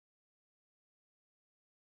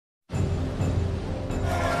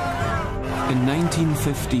In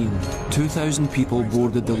 1915, 2,000 people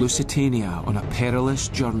boarded the Lusitania on a perilous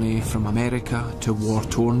journey from America to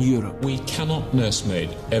war-torn Europe. We cannot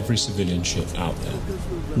nursemaid every civilian ship out there,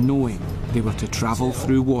 knowing they were to travel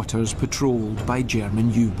through waters patrolled by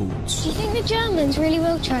German U-boats. Do you think the Germans really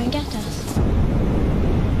will try and get us?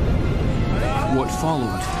 What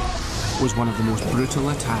followed was one of the most brutal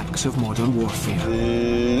attacks of modern warfare.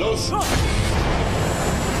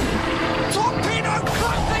 Torpedo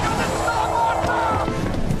clapping on the starboard bow!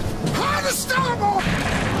 Hard to starboard!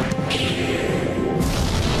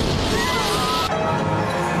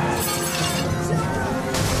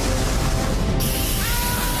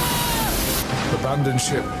 Abandon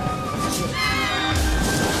ship.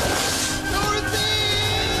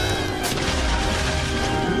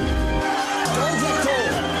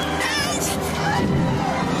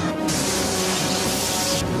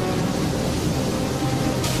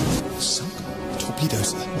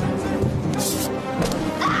 Torpedoes.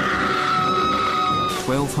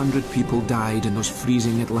 1,200 people died in those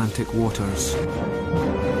freezing Atlantic waters.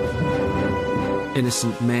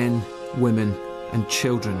 Innocent men, women, and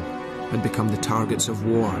children had become the targets of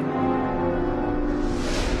war.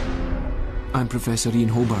 I'm Professor Ian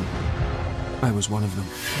Holborn. I was one of them.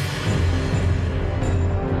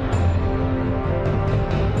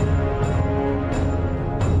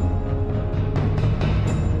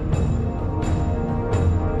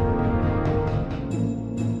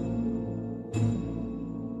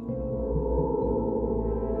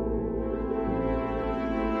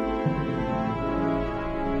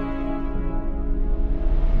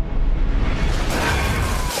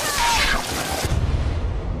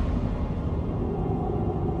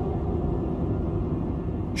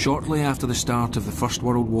 Shortly after the start of the First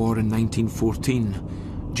World War in 1914,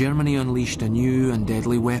 Germany unleashed a new and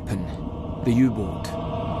deadly weapon, the U-boat.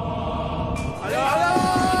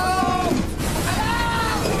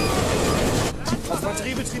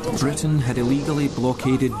 Britain had illegally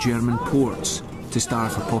blockaded German ports to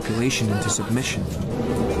starve her population into submission.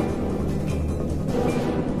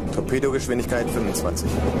 Torpedogeschwindigkeit 25.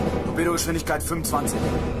 Torpedogeschwindigkeit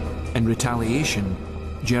 25. In retaliation,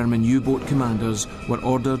 German U-boat commanders were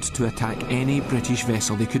ordered to attack any British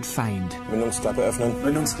vessel they could find. Mündungsklappe öffnen.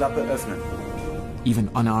 Mündungsklappe öffnen. Even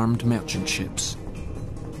unarmed merchant ships.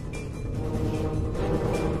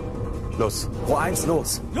 Los. Pro 1,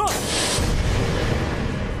 los. Los!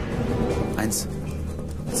 1, 2,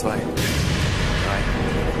 3,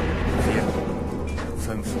 4,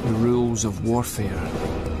 5. The rules of warfare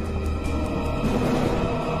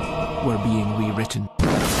were being rewritten.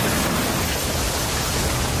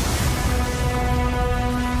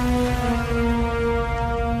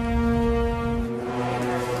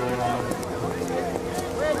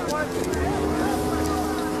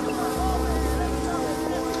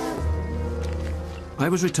 I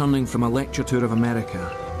was returning from a lecture tour of America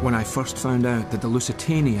when I first found out that the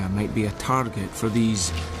Lusitania might be a target for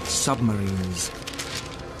these submarines.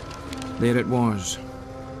 There it was,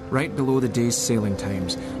 right below the day's sailing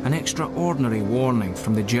times, an extraordinary warning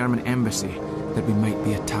from the German embassy that we might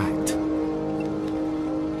be attacked.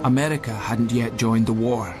 America hadn't yet joined the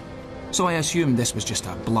war, so I assumed this was just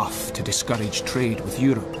a bluff to discourage trade with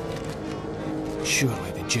Europe.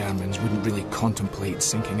 Surely the Germans wouldn't really contemplate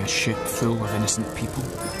sinking a ship full of innocent people.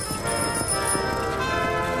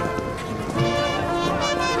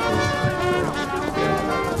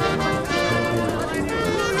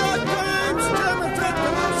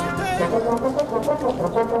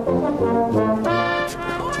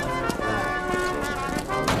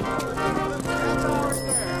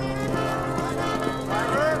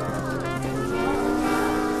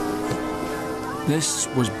 This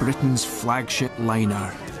was Britain's flagship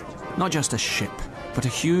liner. Not just a ship, but a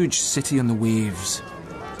huge city on the waves.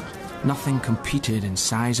 Nothing competed in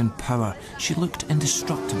size and power. She looked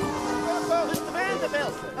indestructible. Mr.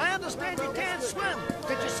 Vanderbilt, I understand you can't swim.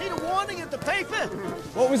 Did you see the warning in the paper?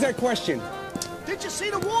 What was that question? Did you see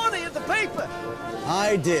the warning in the paper?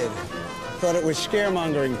 I did. Thought it was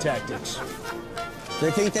scaremongering tactics. If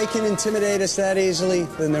they think they can intimidate us that easily,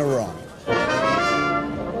 then they're wrong.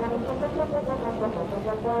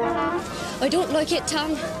 I don't like it,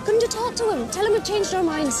 Tom. Couldn't you talk to him? Tell him we've changed our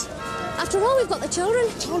minds. After all, we've got the children.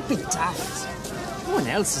 Don't be daft. No one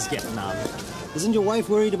else is getting on. Isn't your wife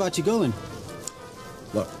worried about you going?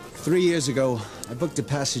 Look, 3 years ago, I booked a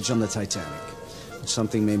passage on the Titanic. But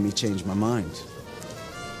something made me change my mind.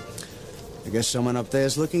 I guess someone up there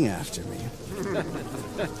is looking after me.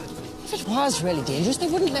 If it was really dangerous, they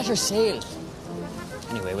wouldn't let her sail.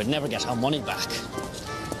 Anyway, we'd never get our money back.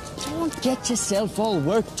 Tom, Don't get yourself all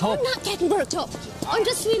worked up. I'm not getting worked up. I'm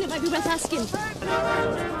just feeling it might be worth asking.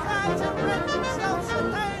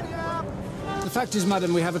 The fact is,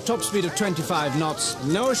 madam, we have a top speed of 25 knots.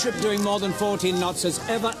 No ship doing more than 14 knots has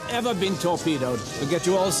ever been torpedoed. We'll get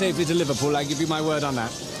you all safely to Liverpool, I give you my word on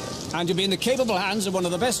that. And you'll be in the capable hands of one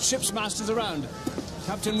of the best ship's masters around,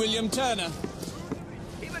 Captain William Turner.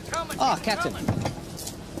 Ah, Captain. There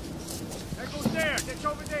goes there. It's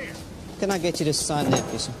over there. Can I get you to sign that,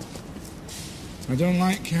 please, sir? I don't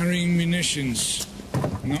like carrying munitions.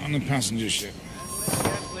 Not on a passenger ship.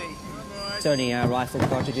 It's only rifle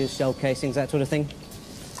cartridges, shell casings, that sort of thing.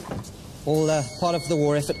 All part of the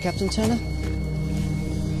war effort, Captain Turner.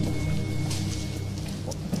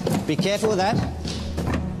 Be careful with that.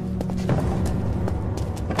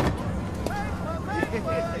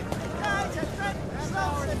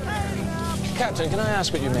 Captain, can I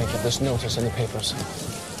ask what you make of this notice in the papers?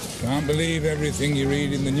 Can't believe everything you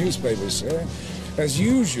read in the newspapers, sir. As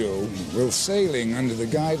usual, we're sailing under the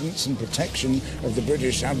guidance and protection of the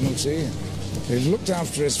British Admiralty. They've looked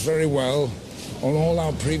after us very well on all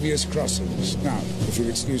our previous crossings. Now, if you'll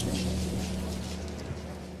excuse me.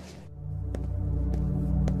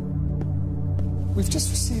 We've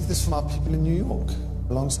just received this from our people in New York,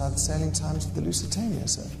 alongside the sailing times of the Lusitania,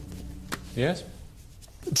 sir. Yes?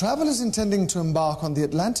 Travellers intending to embark on the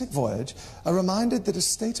Atlantic voyage are reminded that a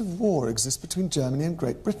state of war exists between Germany and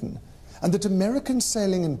Great Britain, and that Americans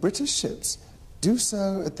sailing in British ships do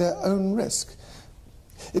so at their own risk.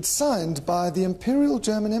 It's signed by the Imperial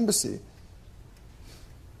German Embassy.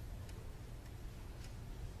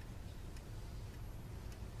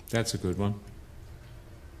 That's a good one.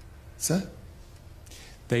 Sir?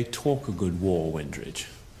 They talk a good war, Windridge.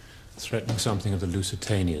 Threatening something of the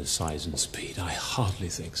Lusitania's size and speed, I hardly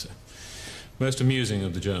think so. Most amusing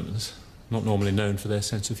of the Germans, not normally known for their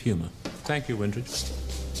sense of humour. Thank you, Windridge.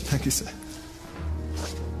 Thank you, sir.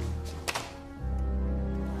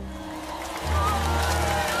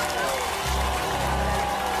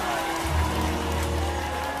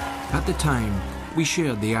 At the time, we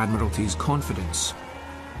shared the Admiralty's confidence.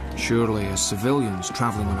 Surely, as civilians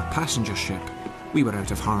travelling on a passenger ship, we were out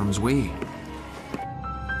of harm's way.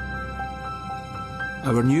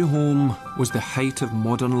 Our new home was the height of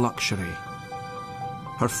modern luxury.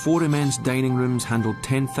 Her 4 immense dining rooms handled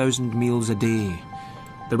 10,000 meals a day.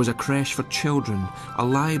 There was a creche for children, a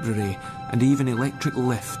library, and even electric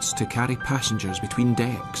lifts to carry passengers between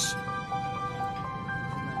decks.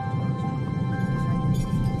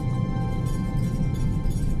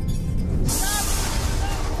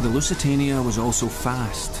 The Lusitania was also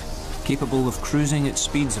fast, capable of cruising at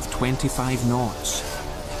speeds of 25 knots.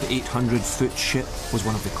 The 800-foot ship was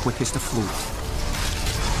one of the quickest afloat.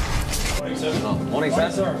 Morning, sir. Morning,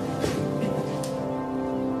 sir.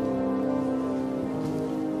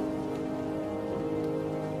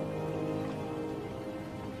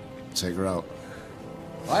 Take her out.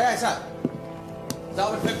 Aye, aye, sir.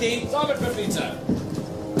 Starboard 15. Starboard 15,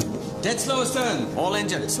 sir. Dead slow astern. All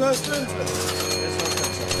engines. Slow astern.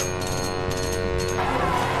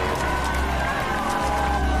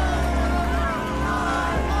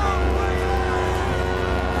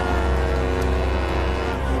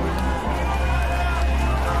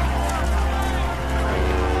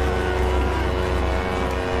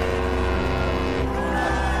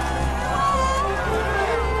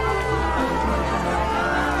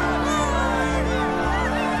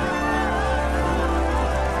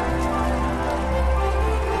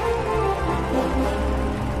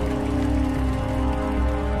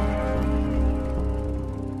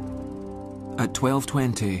 At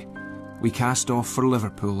 12:20, we cast off for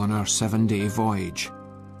Liverpool on our 7-day voyage.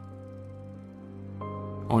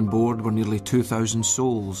 On board were nearly 2,000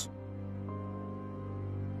 souls.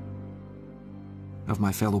 Of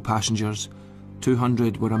my fellow passengers,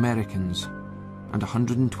 200 were Americans, and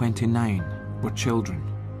 129 were children.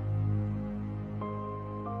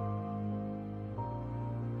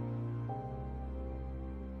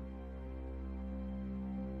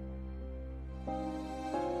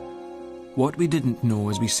 What we didn't know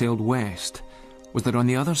as we sailed west was that on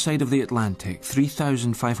the other side of the Atlantic,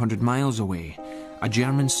 3,500 miles away, a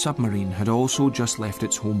German submarine had also just left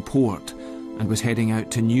its home port and was heading out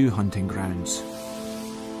to new hunting grounds.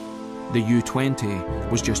 The U-20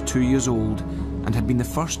 was just 2 years old and had been the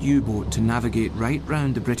first U-boat to navigate right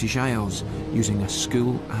round the British Isles using a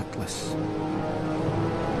school atlas.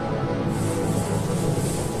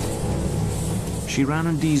 She ran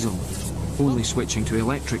on diesel, only switching to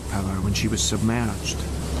electric power when she was submerged.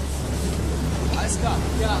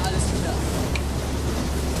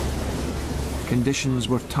 Conditions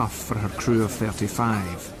were tough for her crew of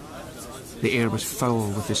 35. The air was foul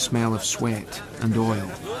with the smell of sweat and oil.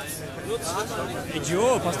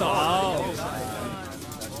 Idiot, pass doch auf!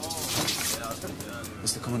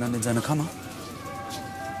 Ist der Kommandant in seiner Kammer?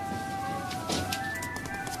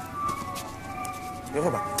 Hier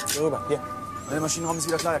rüber, hier rüber, hier. Der Maschinenraum ist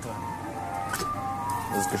wieder klar, Herr Klein.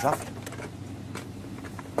 Das ist geschafft.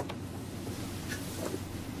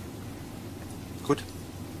 Gut.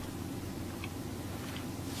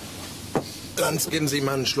 Dann geben Sie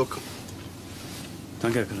mal einen Schluck.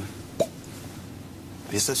 Danke, Herr Klein.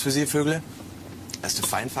 Wie ist das für Sie, Vögel? Erste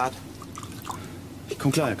Feinfahrt? Ich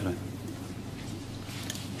komm klar, Herr Klein.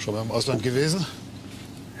 Schon mal im Ausland gewesen?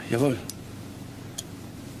 Jawohl.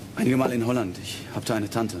 Einige Mal in Holland. Ich hab da eine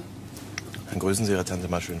Tante. Dann grüßen Sie Ihre Tante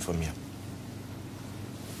mal schön von mir.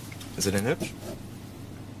 Ist sie denn hübsch?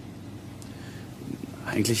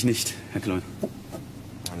 Eigentlich nicht, Herr Klein.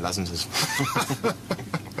 Dann lassen Sie es.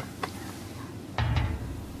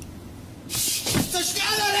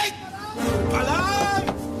 Alarm!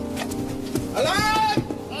 Alarm!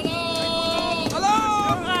 Alarm!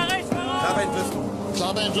 Alarm! Klare Entlüftung.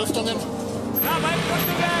 Klare Entlüftungen. Klare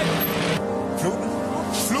Entlüftungen! Fluten?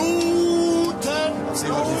 Fluten! Auf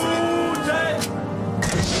Seehochtiefe gehen.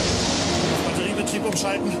 Batteriebetrieb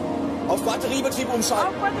umschalten. Auf Batteriebetrieb umschalten!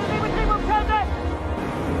 Auf Batteriebetrieb umschalten!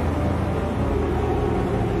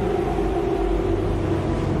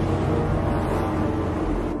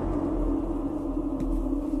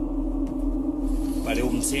 Beide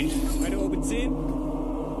oben 10. Beide oben 10.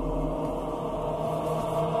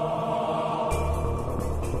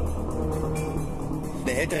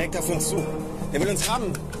 Der hält direkt auf uns zu. Der will uns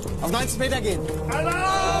rammen. Auf 90 Meter gehen.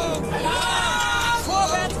 Alarm! Alarm!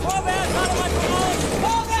 Vorwärts, vorwärts, alle mal voraus!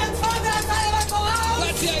 Vorwärts, vorwärts, alle mal voraus!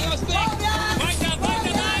 Platz hier, aus Weg! Weiter,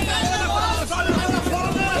 weiter, nein! Alle nach vorne! Alle mal nach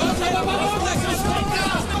vorne!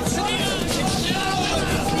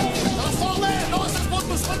 Nach vorne! Los, das Boot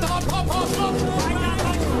muss runter! Hopp, hopp, hopp, hopp!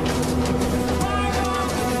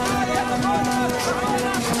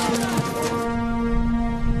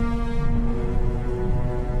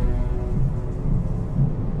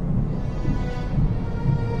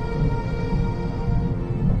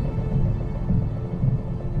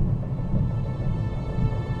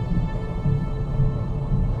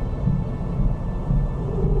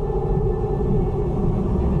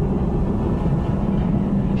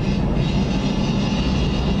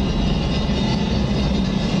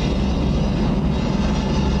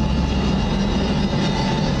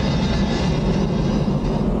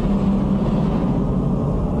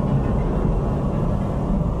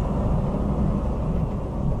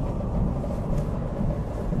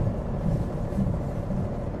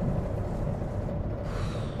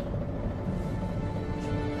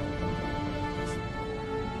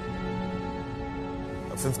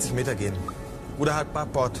 Auf 50 Meter gehen. Ruder hat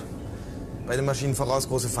Backbord. Beide Maschinen voraus,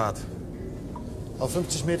 große Fahrt. Auf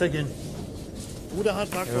 50 Meter gehen. Ruder hat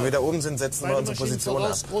Wenn wir wieder oben sind, setzen wir unsere Position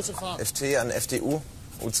ab. Große Fahrt. FT an FDU,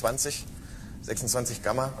 U20, 26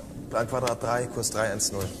 Gamma, Plan Quadrat 3, Kurs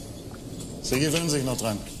 310. Sie gewöhnen sich noch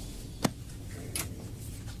dran.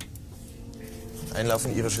 Einlauf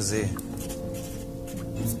in Irische See.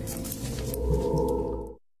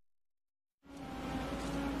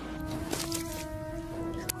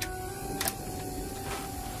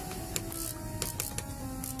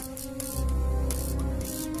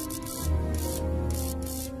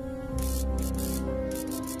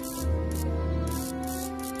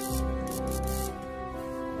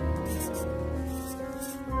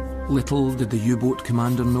 Little did the U-boat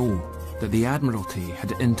commander know that the Admiralty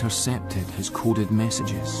had intercepted his coded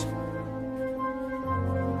messages.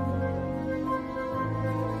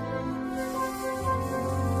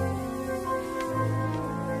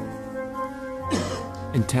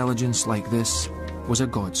 Intelligence like this was a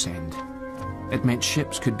godsend. It meant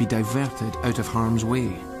ships could be diverted out of harm's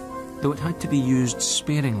way, though it had to be used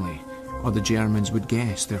sparingly, or the Germans would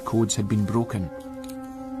guess their codes had been broken.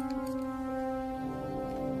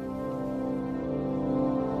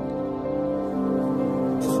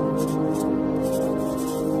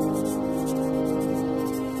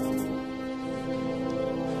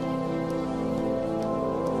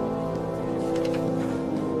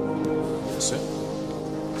 Sir.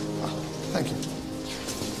 Thank you.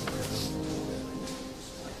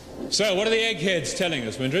 So, what are the eggheads telling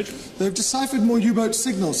us, Windridge? They've deciphered more U-boat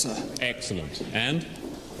signals, sir. Excellent. And?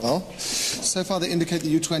 Well, so far they indicate the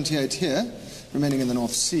U-28 here, remaining in the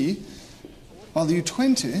North Sea, while the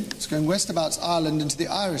U-20 is going westabouts Ireland into the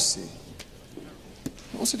Irish Sea.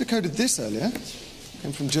 They also decoded this earlier.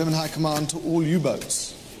 Came from German High Command to all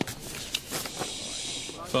U-boats.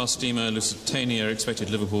 Fast steamer Lusitania expected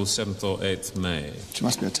Liverpool 7th or 8th May. She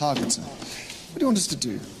must be a target, sir. What do you want us to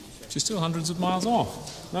do? She's still hundreds of miles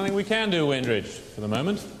off. Nothing we can do, Windridge, for the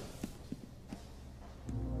moment.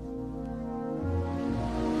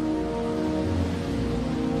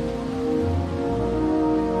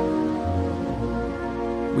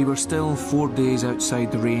 We were still 4 days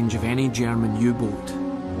outside the range of any German U-boat,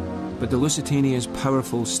 but the Lusitania's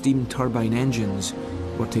powerful steam turbine engines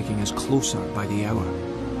were taking us closer by the hour.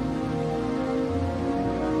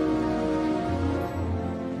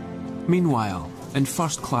 Meanwhile, in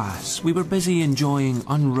first class, we were busy enjoying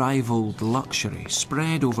unrivaled luxury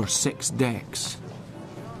spread over 6 decks.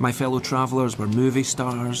 My fellow travellers were movie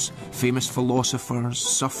stars, famous philosophers,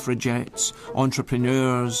 suffragettes,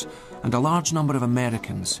 entrepreneurs, and a large number of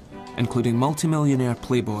Americans, including multimillionaire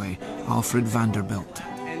playboy Alfred Vanderbilt.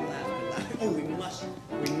 Oh, we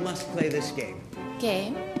must play this game.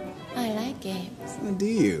 Game? I like games. Do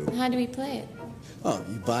you? How do we play it? Oh,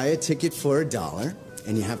 you buy a ticket for $1,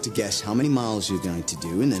 and you have to guess how many miles you're going to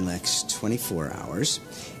do in the next 24 hours,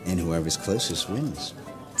 and whoever's closest wins.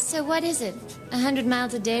 So what is it? 100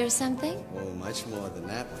 miles a day or something? Oh, much more than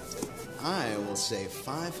that. I will say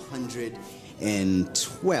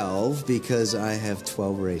 512 because I have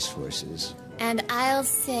 12 racehorses. And I'll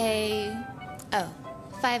say...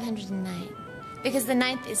 509. Because the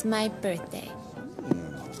 9th is my birthday.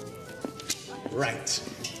 Right.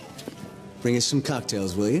 Bring us some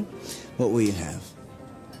cocktails, will you? What will you have?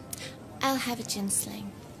 I'll have a gin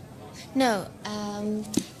sling. No,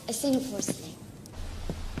 a Singapore sling.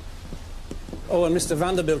 Oh, and Mr.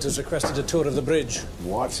 Vanderbilt has requested a tour of the bridge.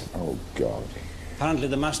 What? Oh, God. Apparently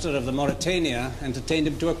the master of the Mauritania entertained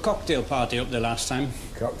him to a cocktail party up there last time.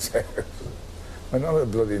 Cocktails? We're not a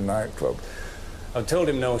bloody nightclub. I've told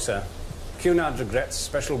him no, sir. Cunard regrets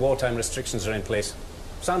special wartime restrictions are in place.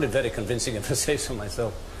 Sounded very convincing if I say so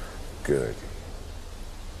myself. Good.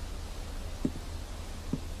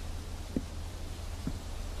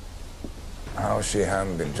 How's she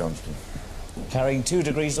handling, Johnston? Carrying 2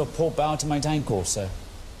 degrees of port bow to maintain course, sir.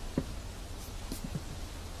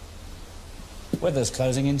 Weather's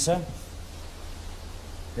closing in, sir.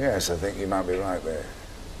 Yes, I think you might be right there.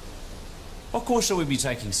 What course shall we be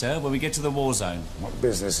taking, sir, when we get to the war zone? What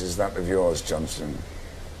business is that of yours, Johnston?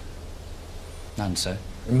 None, sir.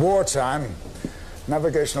 In wartime,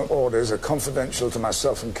 navigational orders are confidential to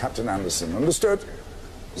myself and Captain Anderson. Understood?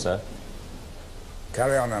 Sir.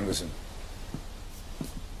 Carry on, Anderson.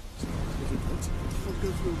 Go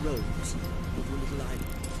through a road, go to a little island.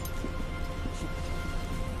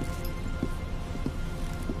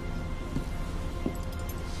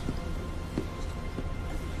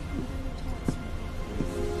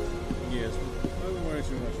 Yes, I wouldn't worry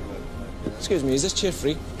too much about it. Excuse me, is this chair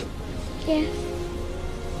free? Yeah.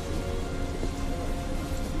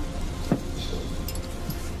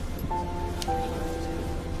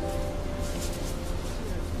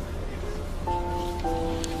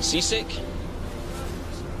 Seasick?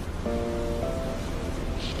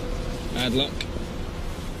 Bad luck.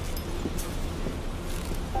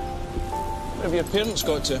 Where have your parents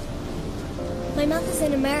got to? My mother's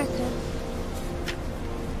in America.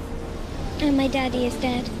 And my daddy is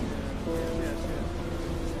dead.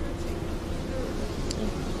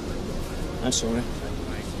 I'm sorry.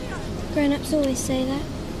 Grown-ups always say that.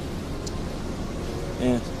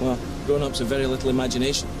 Yeah, well, grown-ups have very little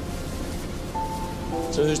imagination.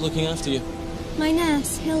 So who's looking after you? My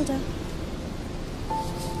nurse, Hilda.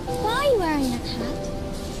 Why are you wearing that hat?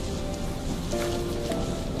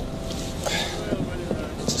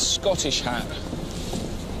 It's a Scottish hat.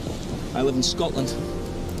 I live in Scotland,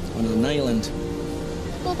 on an island.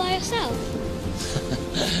 All by yourself?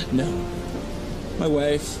 No. My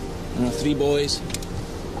wife and our 3 boys.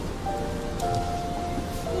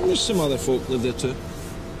 And there's some other folk live there too.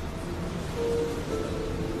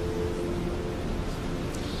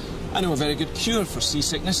 I know a very good cure for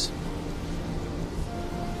seasickness.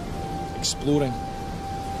 Exploring.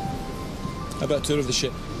 How about a tour of the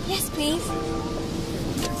ship? Yes, please.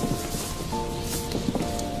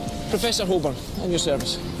 Professor Holborn, on your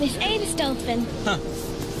service. Miss Ada Dolphin. Huh.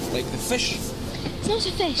 Like the fish? It's not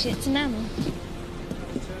a fish, it's an mammal.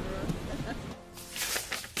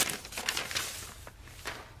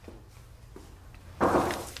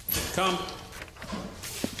 Come.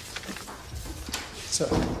 Sir,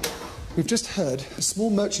 we've just heard a small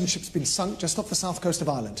merchant ship's been sunk just off the south coast of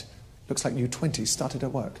Ireland. Looks like U-20 started her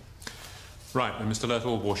work. Right, and Mr. alert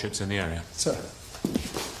all warships in the area. Sir.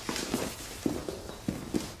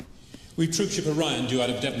 We've troopship Orion due out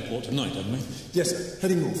of Devonport tonight, haven't we? Yes, sir.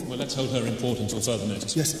 Heading north. Well, let's hold her in port until further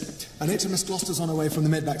notice. Yes, sir. And HMS Gloucester's on her way from the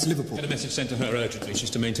Med back to Liverpool. Get a message sent to her urgently. She's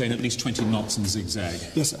to maintain at least 20 knots and zigzag.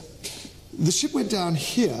 Yes, sir. The ship went down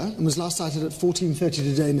here and was last sighted at 14:30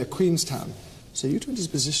 today near Queenstown. So U-20's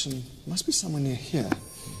position must be somewhere near here.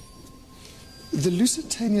 The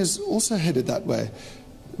Lusitania's also headed that way.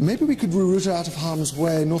 Maybe we could reroute her out of harm's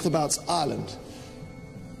way north about Ireland.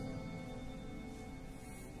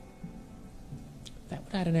 That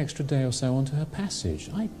would add an extra day or so onto her passage.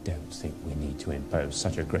 I don't think we need to impose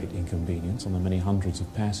such a great inconvenience on the many hundreds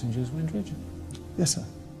of passengers, Windridge. Yes, sir.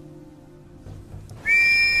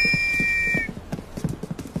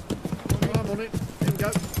 I'm on it. Here we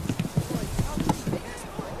go.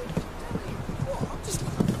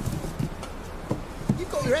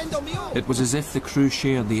 It was as if the crew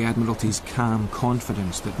shared the Admiralty's calm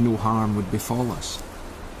confidence that no harm would befall us.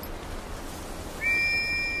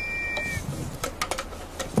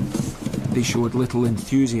 They showed little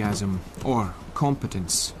enthusiasm or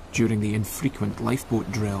competence during the infrequent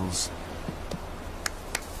lifeboat drills.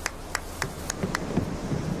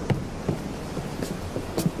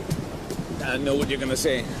 I know what you're going to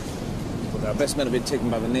say. But our best men have been taken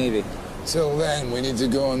by the Navy. Till then, we need to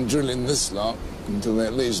go on drilling this lot until they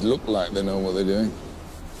at least look like they know what they're doing.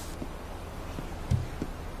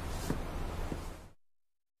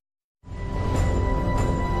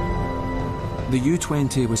 The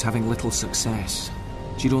U-20 was having little success.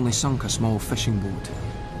 She'd only sunk a small fishing boat.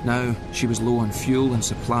 Now she was low on fuel and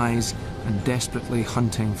supplies and desperately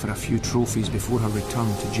hunting for a few trophies before her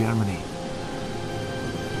return to Germany.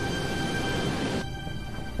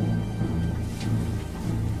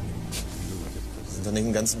 Wir sind doch nicht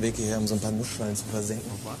den ganzen Weg hierher, um so ein paar Nussschalen zu versenken.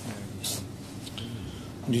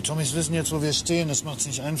 Und die Tommys wissen jetzt, wo wir stehen. Das macht's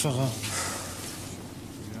nicht einfacher.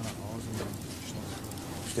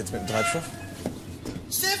 Steht's mit dem Treibstoff?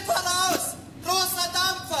 Schiff voraus! Großer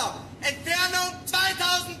Dampfer! Entfernung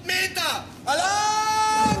 2000 Meter!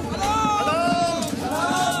 Alarm! Alarm!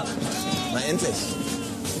 Alarm! Na endlich.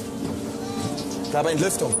 Klar bei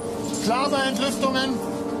Entlüftung. Klar bei Entlüftungen.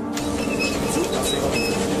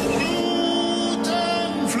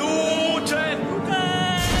 Fluten!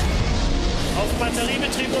 Auf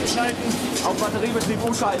Batteriebetrieb umschalten. Auf Batteriebetrieb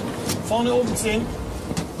umschalten. Vorne oben 10.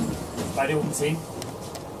 Beide oben 10.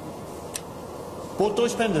 Boot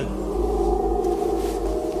durchpendeln.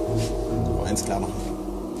 Rohr 1 klar machen.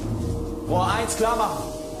 Rohr 1 klar machen.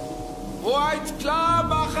 Rohr 1 klar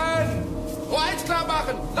machen! Rohr 1 klar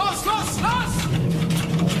machen! Los, los, los!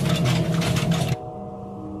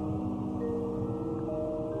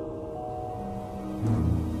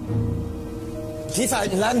 Tiefer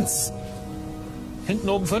halten, Lanz! Hinten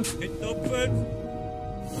oben 5. Hinten oben 5.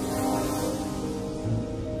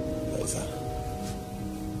 Da ist er.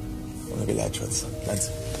 Ohne Geleitschutz.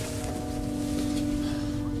 Lanz.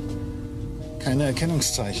 Keine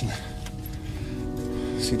Erkennungszeichen.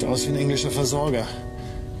 Sieht aus wie ein englischer Versorger.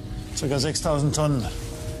 Circa 6000 Tonnen.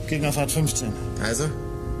 Gegnerfahrt 15. Also?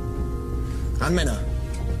 Ran, Männer!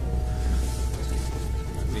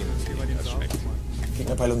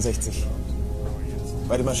 Gegnerpeilung 60.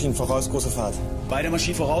 Beide Maschinen voraus, große Fahrt. Beide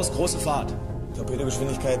Maschinen voraus, große Fahrt.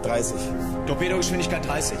 Torpedogeschwindigkeit 30. Torpedogeschwindigkeit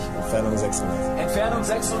 30. Entfernung 600. Entfernung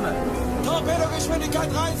 600.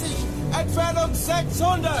 Torpedogeschwindigkeit 30! Entfernung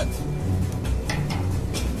 600!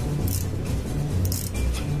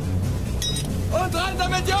 Und rein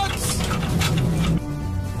damit, Jungs!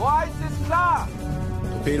 Rohr 1 ist klar!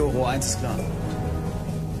 Torpedo, Rohr 1 ist klar.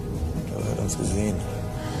 Ich glaube, er hat uns gesehen.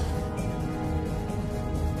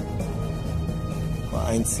 Rohr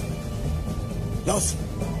 1. Los!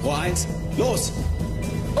 Rohr 1, los!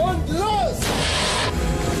 Und los!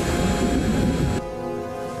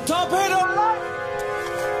 Torpedo live!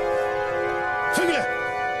 Flügel!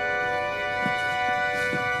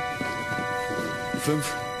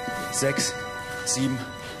 5, 6, 7,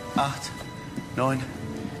 8, 9,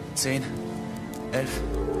 10, 11,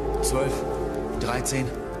 12, 13.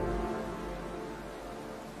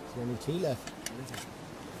 Any tea left?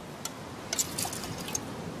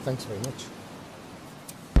 Thanks very much.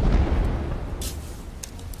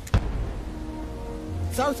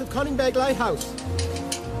 South of Collingberg Lighthouse.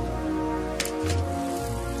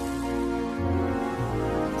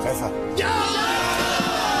 Treffer.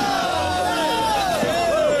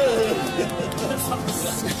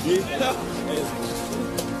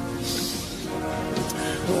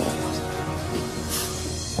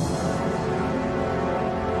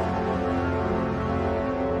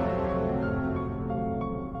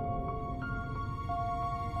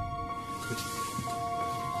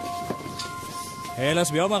 Hey,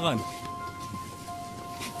 lass mich auch mal ran.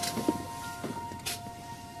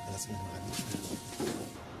 Lass mich mal ran.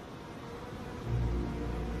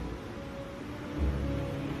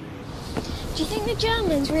 Do you think the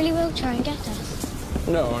Germans really will try and get us?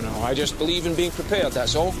 No, I just believe in being prepared,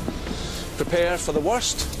 that's all. Prepare for the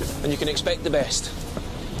worst, and you can expect the best.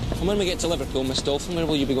 And when we get to Liverpool, Miss Dolphin, where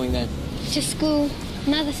will you be going then? To school.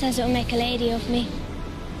 Mother says it'll make a lady of me.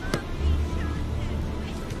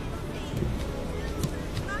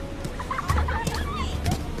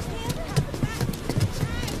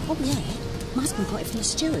 Oh, yeah. My husband got it from the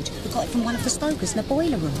steward, who got it from one of the stokers in the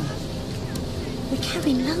boiler room. We're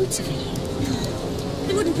carrying loads of it.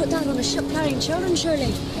 They wouldn't put that on a ship carrying children,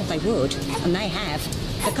 surely. Well, they would, and they have.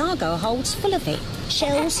 The cargo holds full of it.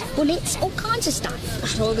 Shells, bullets, all kinds of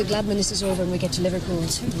stuff. I'll be glad when this is over and we get to Liverpool.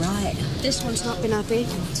 So right. This one's not been happy.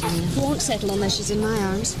 Won't settle unless she's in my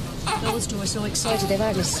arms. Those two are so excited they've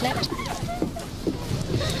hardly slept.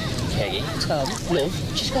 Peggy, Tom, love,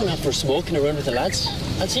 just going out for a smoke and a run with the lads.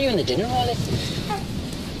 I'll see you in the dinner, Ollie.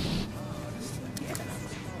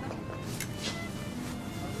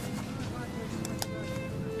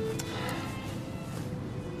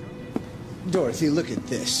 Dorothy, look at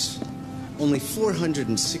this. Only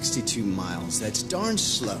 462 miles. That's darn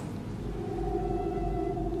slow.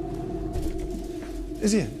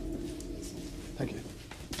 Is he in? Thank you.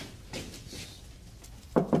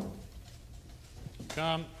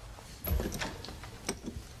 Come.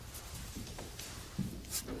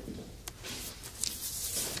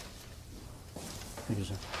 Thank you,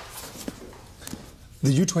 sir.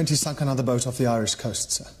 The U-20 sunk another boat off the Irish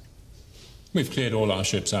coast, sir. We've cleared all our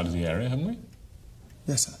ships out of the area, haven't we?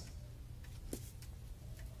 Yes, sir.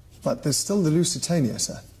 But there's still the Lusitania,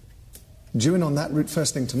 sir. Due in on that route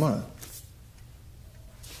first thing tomorrow.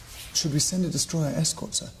 Should we send a destroyer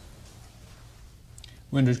escort, sir?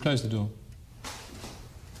 Windridge, close the door.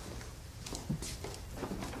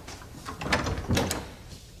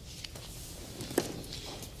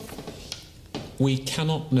 We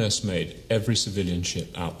cannot nursemaid every civilian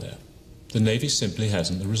ship out there. The Navy simply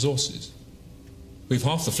hasn't the resources. We've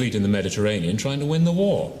half the fleet in the Mediterranean trying to win the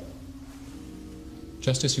war.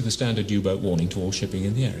 Just issue the standard U-boat warning to all shipping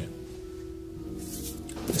in the area.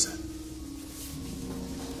 Yes, sir.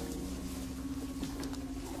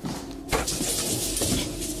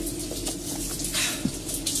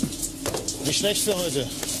 Nicht schlecht für heute.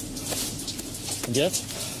 Und jetzt?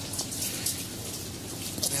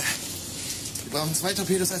 Wir brauchen 2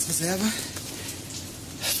 Torpedos als Reserve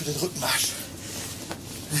für den Rückmarsch.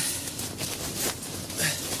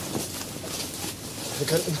 Wir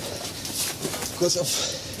könnten Kurs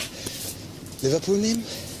auf Liverpool nehmen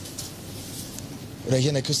oder hier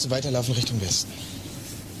an der Küste weiterlaufen Richtung Westen.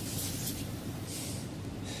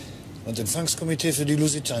 Und Empfangskomitee für die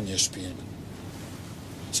Lusitania spielen.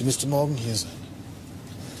 Sie müsste morgen hier sein.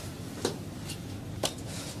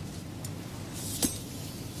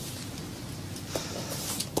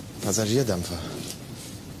 Passagierdampfer.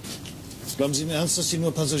 Glauben Sie im Ernst, dass sie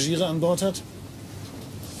nur Passagiere an Bord hat?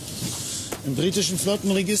 Im britischen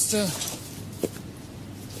Flottenregister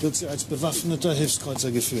wird sie als bewaffneter Hilfskreuzer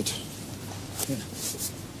geführt. Ja.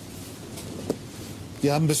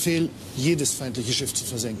 Wir haben Befehl, jedes feindliche Schiff zu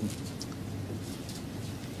versenken.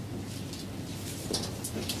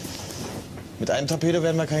 Mit einem Torpedo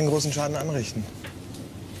werden wir keinen großen Schaden anrichten.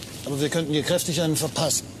 Aber wir könnten ihr kräftig einen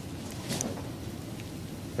verpassen.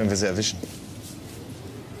 Wenn wir sie erwischen.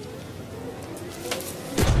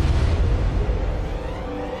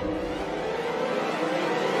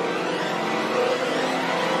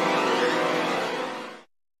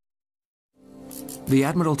 The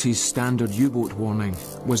Admiralty's standard U-boat warning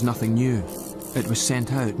was nothing new. It was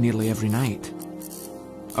sent out nearly every night.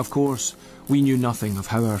 Of course, we knew nothing of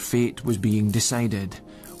how our fate was being decided.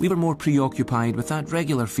 We were more preoccupied with that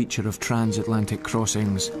regular feature of transatlantic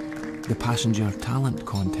crossings, the passenger talent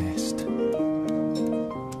contest.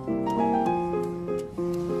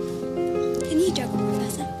 Can you juggle,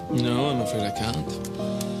 Professor? No, I'm afraid I can't.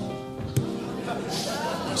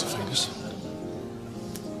 How's your fingers?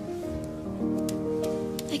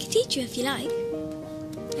 I could teach you if you like.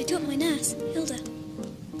 I taught my nurse, Hilda.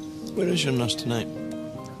 Where is your nurse tonight?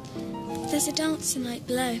 There's a dance tonight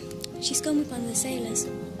below. She's gone with one of the sailors.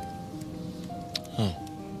 Oh.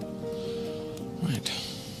 Right.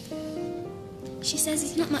 She says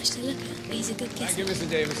he's not much to look at, but he's a good kisser. Thank you, Mr.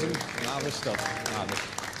 Davison. Marvellous stuff. Marvellous.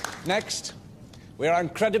 Next, we are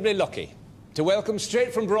incredibly lucky to welcome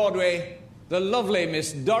straight from Broadway the lovely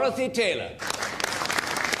Miss Dorothy Taylor.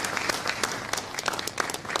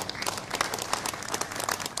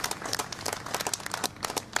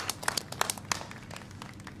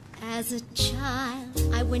 As a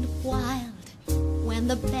child, I went wild when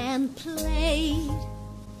the band played.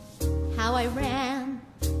 How I ran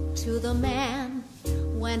to the man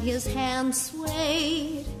when his hand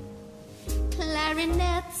swayed.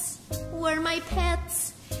 Clarinets were my pets.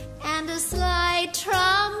 and a slight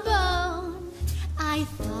trombone I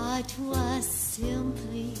thought was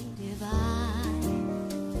simply divine.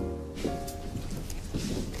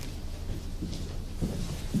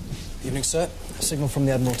 Evening, sir. A signal from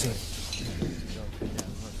the Admiralty.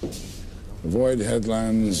 Avoid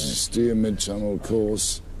headlands, steer mid-tunnel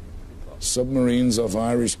course. Submarines off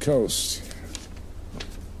Irish coast.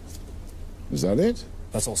 Is that it?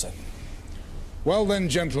 That's all, sir. Well then,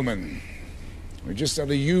 gentlemen, we just had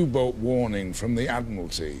a U-boat warning from the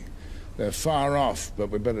Admiralty. They're far off, but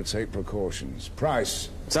we better take precautions. Price.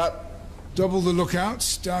 Sir. Double the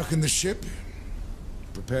lookouts, darken the ship,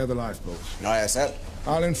 prepare the lifeboats. Aye, sir.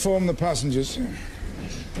 I'll inform the passengers.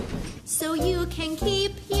 So you can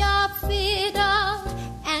keep your fiddle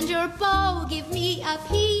and your bow. Give me a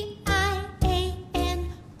P-I-A-N-O-O-O.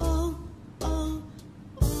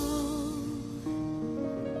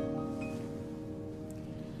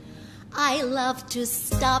 I love to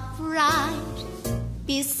stop right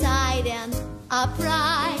beside an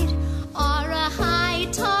upright or a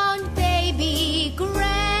high-toned baby grand.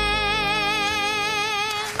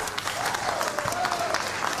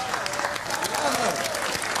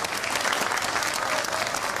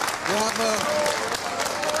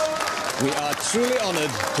 We are truly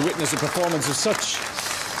honoured to witness a performance of such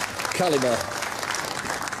calibre.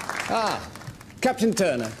 Ah, Captain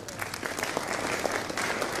Turner.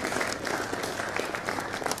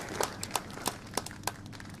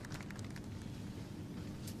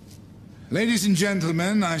 Ladies and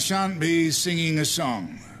gentlemen, I shan't be singing a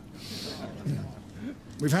song.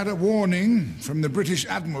 We've had a warning from the British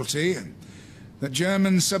Admiralty that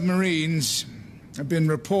German submarines have been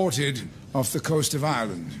reported off the coast of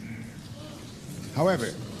Ireland.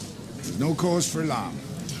 However, there's no cause for alarm.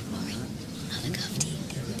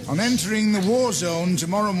 On entering the war zone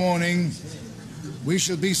tomorrow morning, we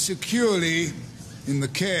shall be securely in the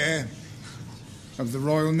care of the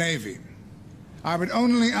Royal Navy. I would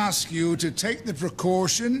only ask you to take the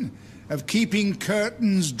precaution of keeping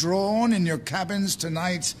curtains drawn in your cabins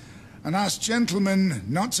tonight and ask gentlemen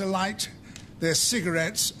not to light their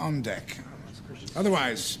cigarettes on deck.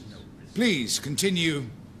 Otherwise, please continue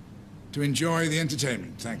to enjoy the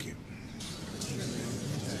entertainment. Thank you.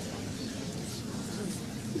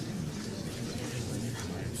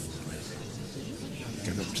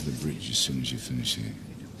 Get up to the bridge as soon as you finish here.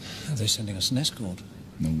 Are they sending us an escort?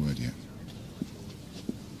 No word yet.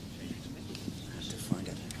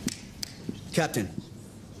 Captain.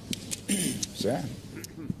 Sir?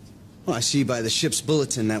 Well, I see by the ship's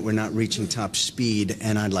bulletin that we're not reaching top speed,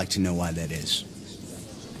 and I'd like to know why that is.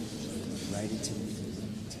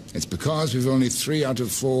 It's because we've only 3 out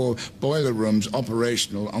of 4 boiler rooms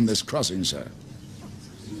operational on this crossing, sir.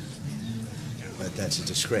 But that's a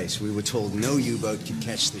disgrace. We were told no U-boat could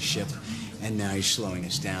catch the ship, and now you're slowing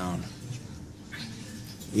us down.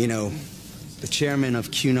 You know, the chairman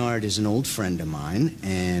of Cunard is an old friend of mine,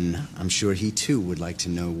 and I'm sure he too would like to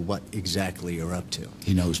know what exactly you're up to.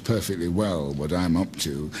 He knows perfectly well what I'm up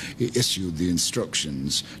to. He issued the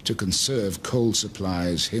instructions to conserve coal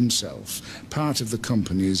supplies himself, part of the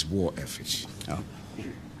company's war effort. Oh.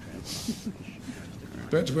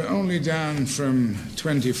 But we're only down from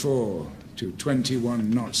 24 to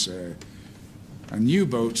 21 knots, sir. And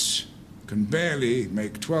U-boats can barely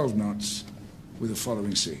make 12 knots with a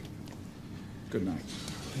following sea. Good night.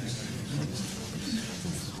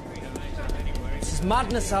 This is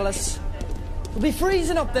madness, Alice. We'll be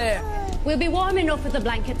freezing up there. We'll be warm enough with the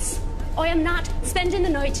blankets. I am not spending the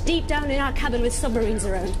night deep down in our cabin with submarines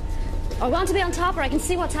around. I want to be on top where I can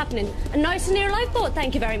see what's happening. A nice and near lifeboat,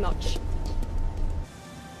 thank you very much.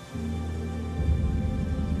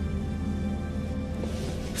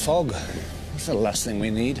 Fog. That's the last thing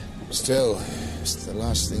we need. Still, it's the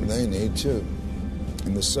last thing they need, too.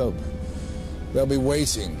 In the sub. They'll be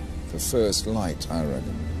waiting for first light, I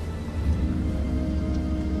reckon.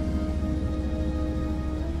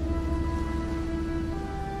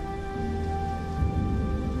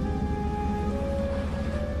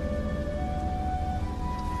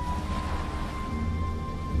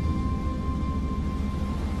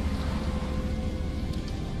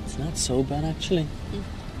 It's not so bad, actually.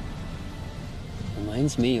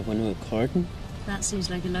 Reminds me of when we were courting. That seems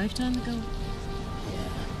like a lifetime ago.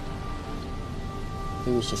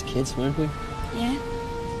 We was just kids, weren't we? Yeah.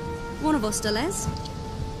 One of us still is.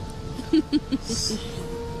 Good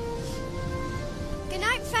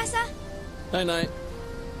night, Professor. Night, night.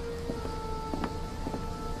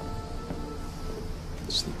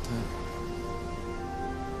 Sleep tight.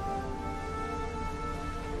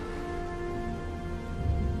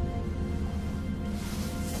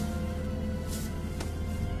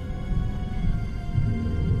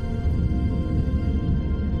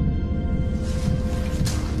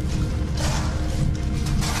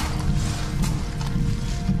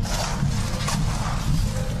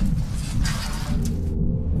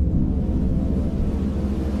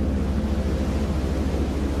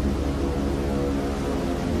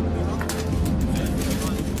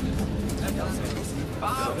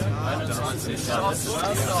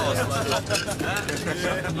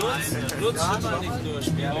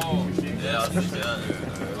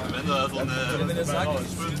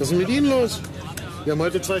 Was ist denn mit Ihnen los? Wir haben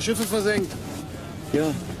heute 2 Schiffe versenkt.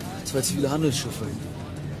 Ja, 2 zivile Handelsschiffe.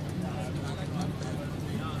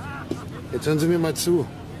 Jetzt hören Sie mir mal zu.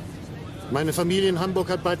 Meine Familie in Hamburg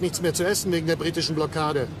hat bald nichts mehr zu essen wegen der britischen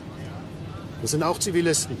Blockade. Das sind auch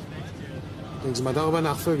Zivilisten. Denken Sie mal darüber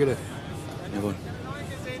nach, Vögele. Jawohl.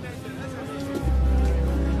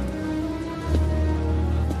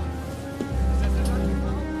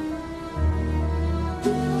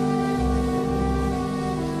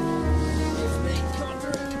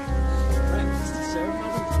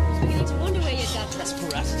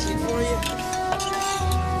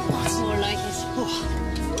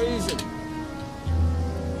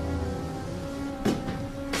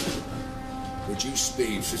 Reduce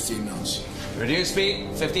speed, 15 knots. Reduce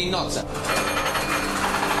speed, 15 knots, sir. Down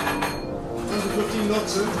to 15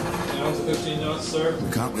 knots, sir. Down to 15 knots, sir.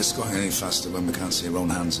 We can't risk going any faster when we can't see our own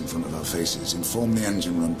hands in front of our faces. Inform the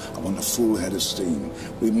engine room. I want a full head of steam.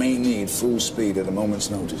 We may need full speed at a moment's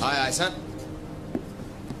notice. Aye, aye, sir.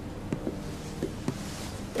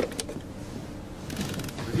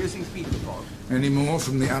 Reducing speed, report. Any more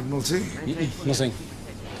from the Admiralty? Nothing.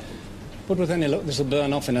 But with any luck, this will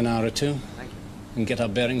burn off in an hour or two. And get our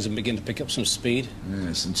bearings and begin to pick up some speed.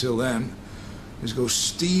 Yes, until then, let's go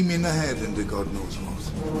steaming ahead into God knows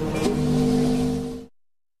what.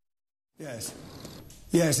 Yes.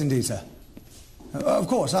 Yes, indeed, sir. Of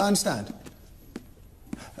course, I understand.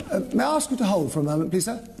 May I ask you to hold for a moment, please,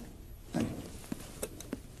 sir? Thank you.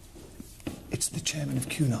 It's the chairman of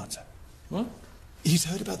Cunard, sir. What? He's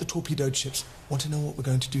heard about the torpedoed ships. Want to know what we're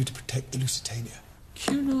going to do to protect the Lusitania.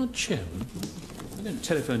 Cunard chairman? I don't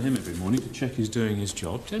telephone him every morning to check he's doing his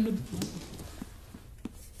job. Tell him to...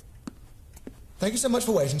 Thank you so much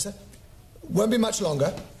for waiting, sir. Won't be much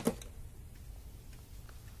longer.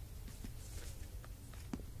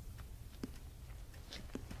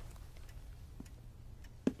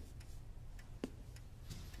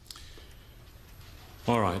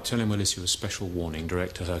 All right, tell him we'll issue a special warning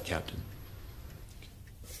direct to her captain.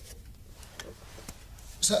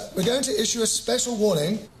 Sir, we're going to issue a special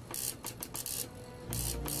warning.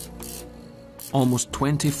 Almost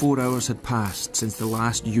 24 hours had passed since the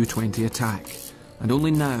last U-20 attack, and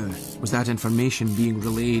only now was that information being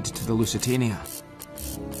relayed to the Lusitania.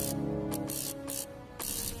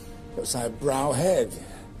 Looks like Brow Head.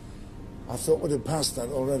 I thought we'd have passed that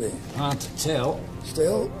already. Hard to tell.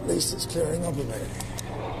 Still, at least it's clearing up a bit.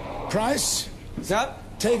 Price? Sir?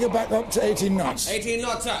 Take her back up to 18 knots. 18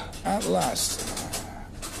 knots, sir. At last.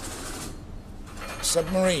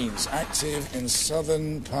 Submarines active in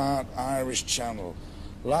southern part Irish Channel.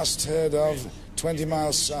 Last heard of 20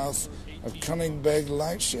 miles south of Cunningbeg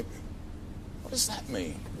Lightship. What does that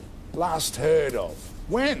mean? Last heard of.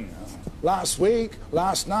 When? Last week?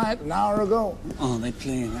 Last night? An hour ago? Oh, they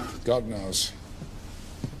playing that? God knows.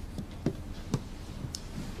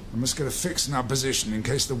 I must get a fix in our position in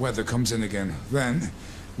case the weather comes in again. Then, if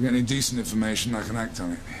we get any decent information, I can act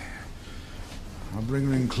on it. I'll bring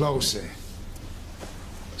her in closer.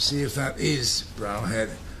 See if that is Browhead.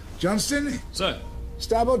 Johnston? Sir.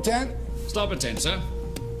 Starboard 10? Starboard 10, sir.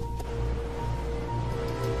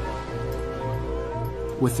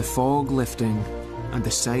 With the fog lifting and the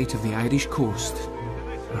sight of the Irish coast,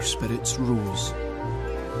 our spirits rose.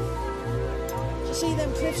 Did you see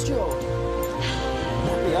them cliffs, Joe?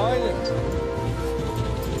 The island.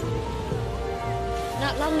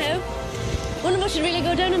 Not long now. One of us should really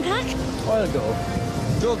go down and pack. I'll go.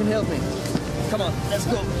 Joe can help me. Come on, let's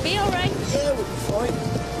go. Be all right. Yeah, we'll be fine.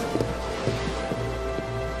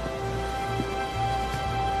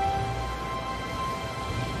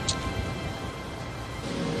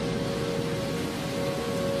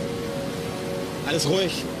 Alles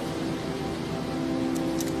ruhig.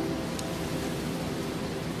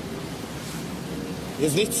 Hier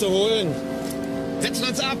ist nichts zu holen. Setzen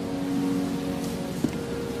uns ab.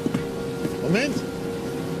 Moment.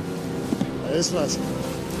 Da ist was.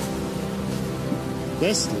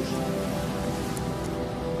 Westlich.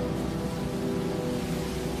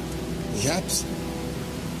 Ich hab's.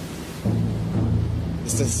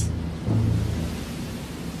 Ist das...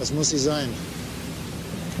 Was muss sie sein?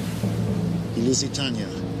 Die Lusitania.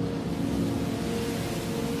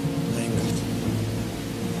 Mein Gott.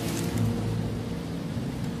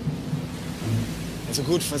 Also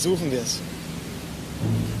gut, versuchen wir es.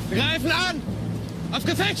 Wir greifen an! Auf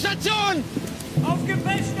Gefechtsstation! Auf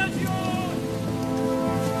Gefechtsstation!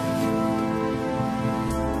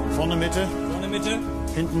 Vorne Mitte. Vorne Mitte.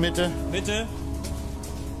 Hinten Mitte. Mitte.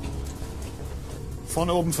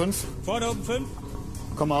 Vorne oben 5. Vorne oben 5.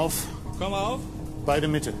 Komm auf. Komm auf. Beide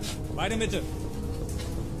Mitte. Beide Mitte.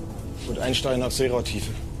 Und einsteuern auf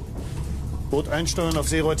Seerohrtiefe. Boot einsteuern auf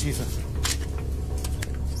Seerohrtiefe.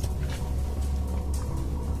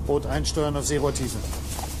 Boot einsteuern auf Seerohrtiefe.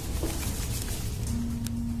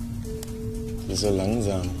 Wieso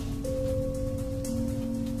langsam?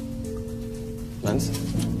 Lanz?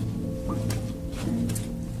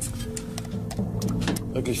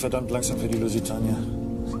 Wirklich verdammt langsam für die Lusitania.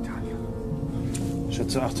 Lusitania?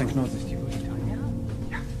 Schätze 18 Knoten. Die Lusitania?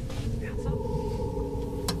 Ja.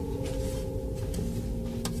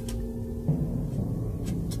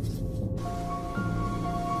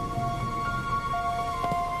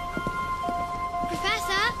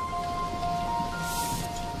 Professor?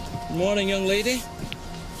 Good morning, young lady.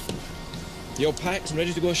 You all packed and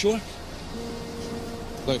ready to go ashore?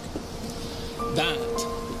 Look, that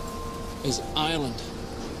is Ireland.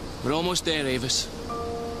 We're almost there, Avis.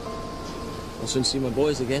 I'll soon see my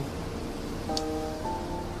boys again.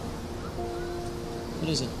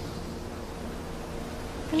 What is it?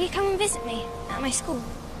 Will you come and visit me at my school?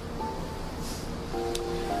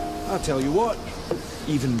 I'll tell you what,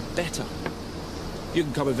 even better. You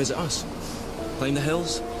can come and visit us. Climb the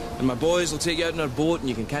hills, and my boys will take you out in our boat and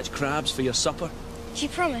you can catch crabs for your supper. Do you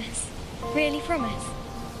promise? Really promise?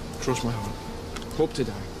 Cross my heart. Hope to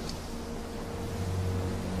die.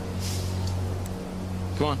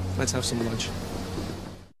 Come on, let's have some lunch.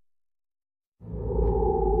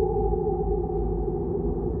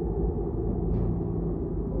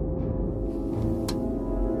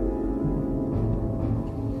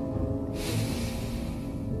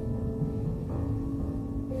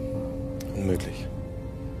 Unmöglich.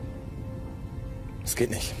 Es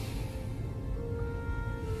geht nicht.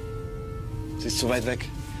 Sie ist zu weit weg.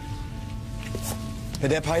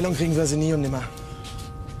 Mit der Peilung kriegen wir sie nie und nimmer.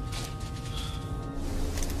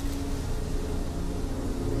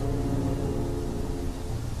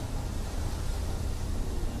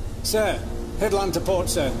 Sir, headland to port,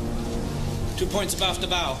 sir. 2 points abaft the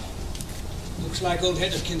bow. Looks like old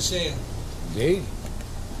Header can sail. Indeed?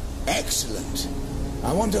 Excellent.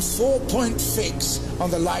 I want a 4-point fix on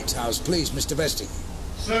the lighthouse, please, Mr. Vesting.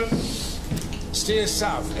 Sir. Steer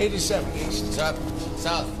south, 87 east. Sir.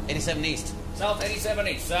 South, 87 east. South, 87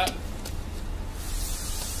 east, sir.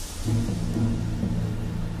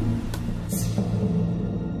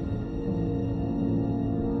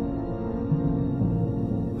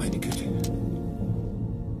 Meine Güte.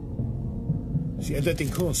 Sie ändert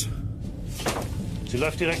den Kurs. Sie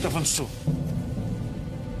läuft direkt auf uns zu.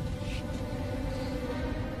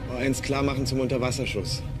 Rohr 1 klar machen zum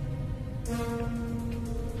Unterwasserschuss.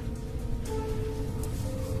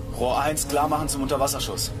 Rohr 1 klar machen zum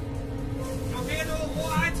Unterwasserschuss. Torpedo,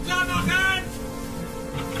 Rohr 1 klar machen!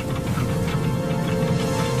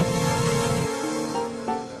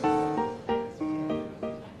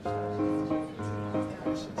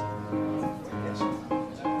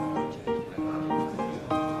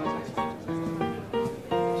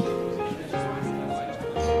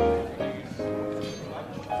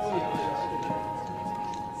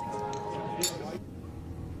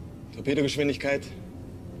 Torpedogeschwindigkeit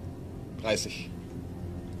 30.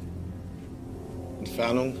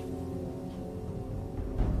 Entfernung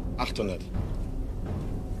 800.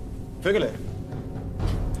 Vögele.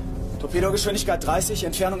 Torpedogeschwindigkeit 30,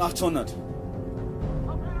 Entfernung 800.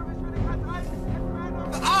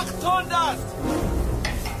 800!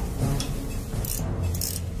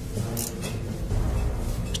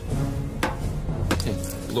 Hey,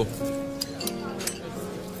 low.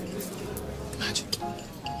 Magic.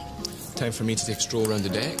 Time for me to take a stroll around the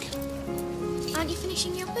deck. Aren't you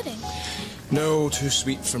finishing your pudding? No, too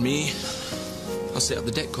sweet for me. I'll set up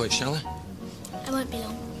the deck coit, shall I? I won't be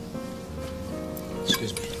long.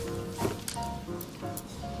 Excuse me.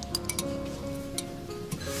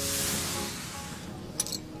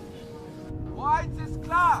 Rohr 1 ist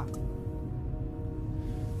klar!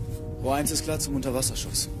 Rohr 1 ist klar zum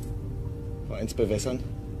Unterwasserschuss. Rohr 1 bewässern.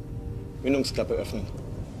 Mündungsklappe öffnen.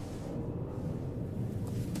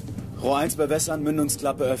 Rohr 1 bewässern,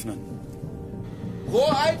 Mündungsklappe öffnen.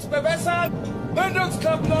 Rohr 1 bewässern,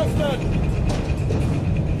 Mündungsklappen öffnen!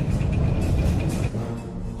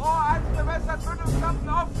 Rohr 1 bewässert, Mündungsklappen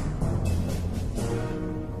offen!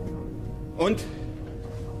 Und?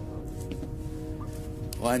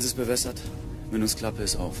 Rohr 1 ist bewässert, Mündungsklappe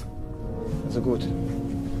ist auf. Also gut.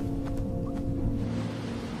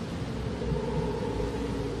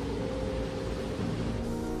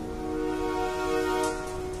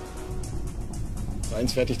 Rohr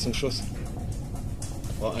 1 fertig zum Schuss.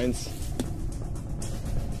 Rohr 1.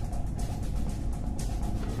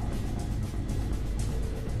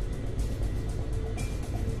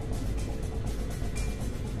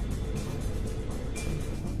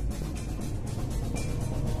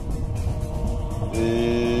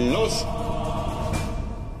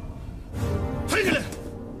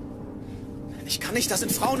 Ich kann nicht, das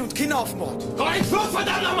sind Frauen und Kinder auf dem Bord. Rein flug,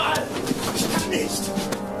 verdammt nochmal! Ich kann nicht!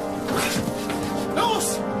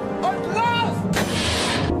 Los! Und lauf!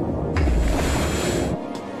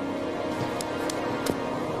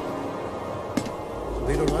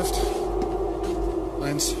 Torpedo läuft.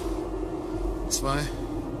 1, 2,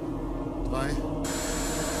 3.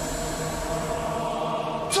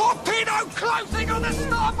 Torpedo closing on the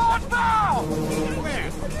starboard bow! Where?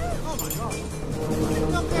 Oh my God.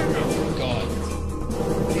 God.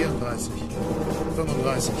 34,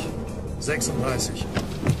 35, 36.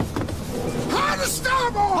 Hard to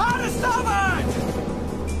starboard! Hard to starboard!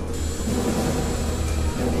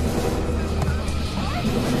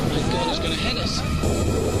 My God, it's going to hit us.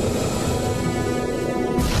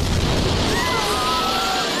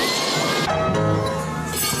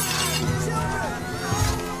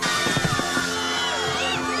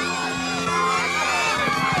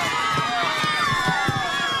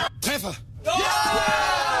 Treffer!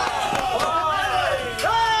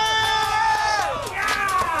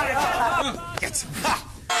 Jetzt! Ha!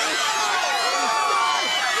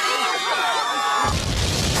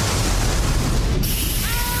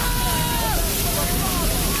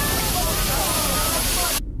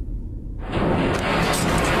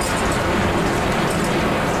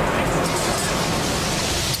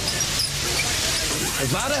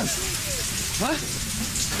 Was war das? Was?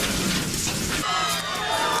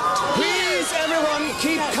 Please, everyone,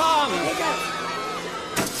 keep calm.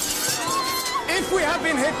 If we have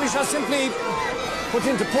been hit, we shall simply put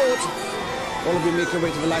into port. All of you make your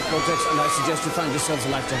way to the lifeboat decks, and I suggest you find yourselves a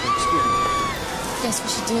life jacket. Excuse me. Guess we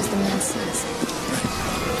should do as the man says.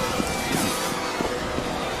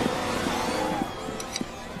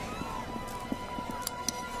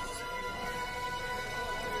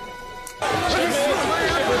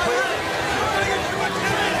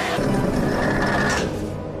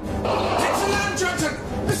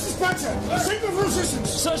 Signal for assistance!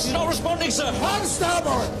 Sir, she's not responding, sir. On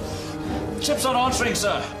starboard! Ship's not answering,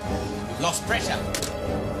 sir. Lost pressure.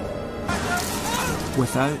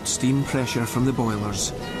 Without steam pressure from the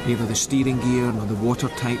boilers, neither the steering gear nor the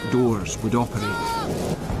watertight doors would operate.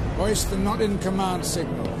 Hoist the not in command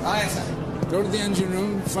signal. Aye, sir. Go to the engine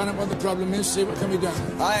room, find out what the problem is, see what can be done.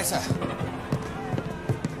 Aye, sir.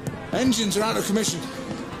 Engines are out of commission.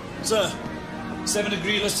 Sir, 7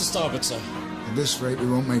 degreeless to starboard, sir. At this rate, we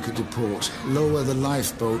won't make it to port. Lower the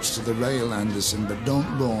lifeboats to the rail, Anderson, but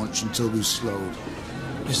don't launch until we've slowed.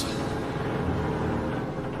 Yes, sir.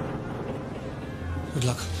 Good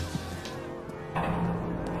luck.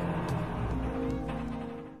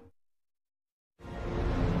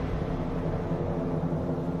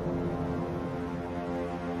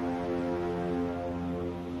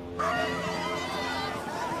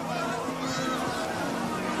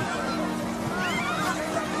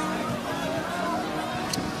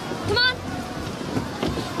 Come on.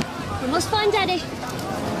 We must find Daddy.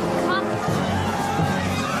 Come on.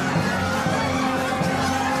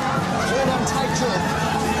 Hold on tight to it.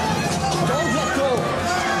 Don't let go.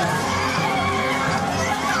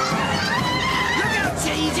 Look out,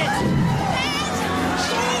 you idiot!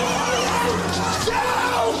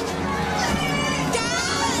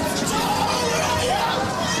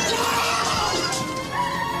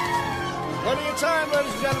 Plenty of time,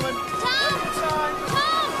 ladies and gentlemen. Plenty of time.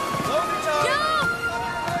 Plenty of time.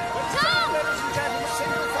 Ladies and gentlemen,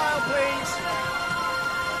 single file, please.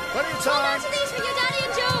 Plenty of time. Hold on to these for your Daddy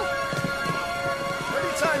and Joe. Plenty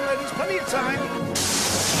of time, ladies. Plenty of time.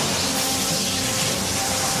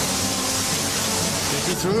 Get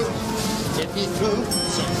me through. Get me through.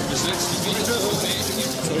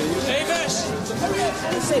 Davis!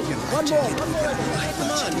 One more.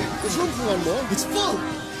 Come on. There's room for one more. It's full.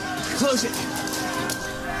 Close it.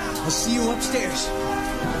 I'll see you upstairs.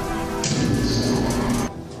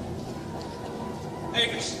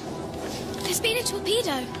 Davis! There's been a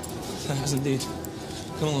torpedo. There has indeed.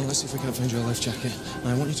 Come along, let's see if we can't find you a life jacket.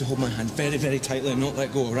 Now, I want you to hold my hand very, very tightly and not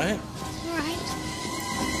let go, all right? All right.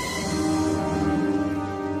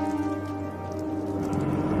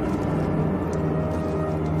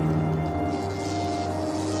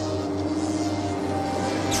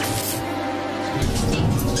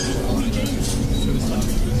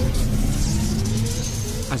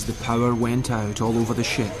 As the power went out all over the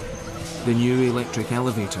ship, the new electric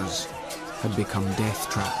elevators had become death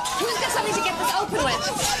traps. Who's got something to get this open with?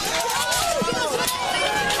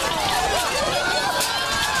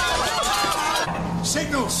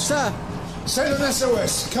 Signals! Sir! Sail an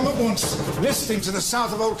SOS. Come at once. Listing to the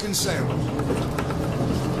south of Old Kinsale.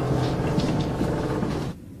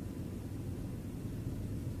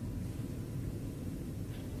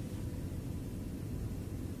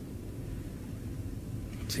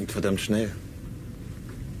 Sinkt verdammt schnell.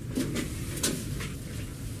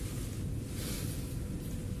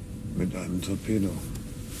 Mit einem Torpedo.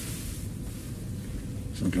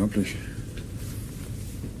 Ist unglaublich.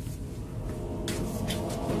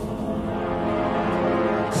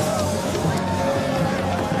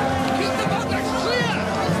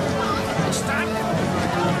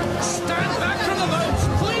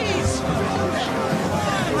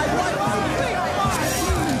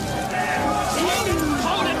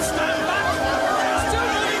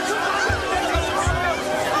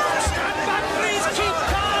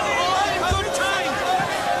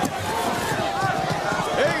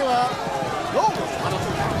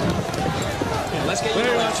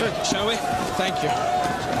 Shall we? Thank you.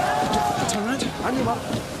 Turn around. On your mark.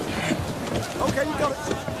 Okay, you got it.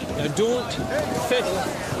 Now don't fiddle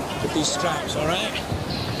with these straps, all right?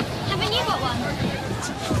 Haven't you got one?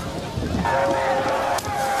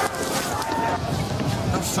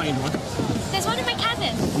 I'll find one. There's one in my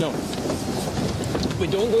cabin. No. We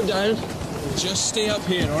don't go down. We'll just stay up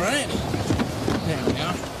here, all right? There we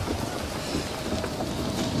are.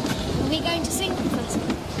 Are we going to sink with us?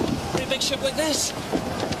 A big ship like this.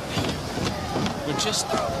 We're just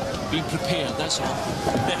being prepared, that's all.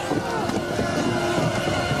 There.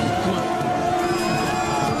 Come on.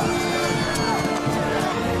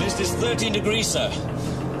 This is 13 degrees, sir.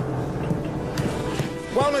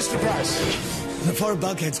 Well, Mr. Price. The forward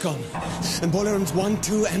bulkhead's gone. And boiler rooms 1,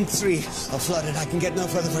 2, and 3 are flooded. I can get no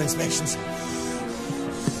further for inspections.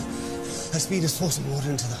 Her speed is forcing water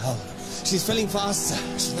into the hull. She's filling fast, sir.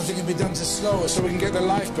 So nothing can be done to slow her so we can get the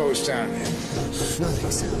lifeboats down here.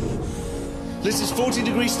 Nothing, sir. This is 14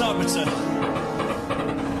 degrees starboard, sir.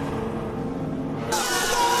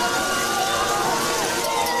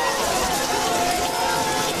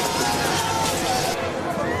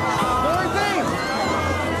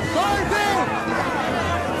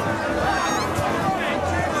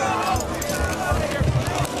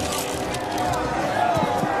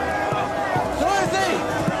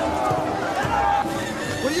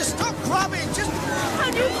 Will you stop crabbing? Just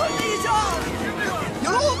can you put these on?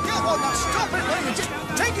 You'll all get one. Now stop it, women. Just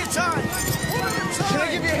take your time. Can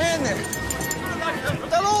I give you a hand there?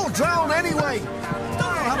 They'll all drown anyway. Don't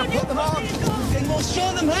know how to put them on. Then we'll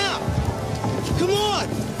show them how. Come on!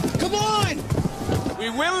 Come on! We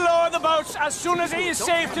will lower the boats as soon as it is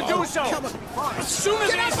safe to do so. As soon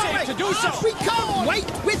as it is safe to do so. We can't wait.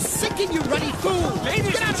 We're sinking, you ruddy fool.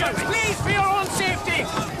 Ladies and gentlemen, please, for your own safety.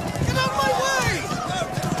 Get out of my way!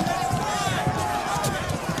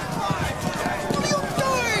 What are you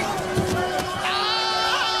doing?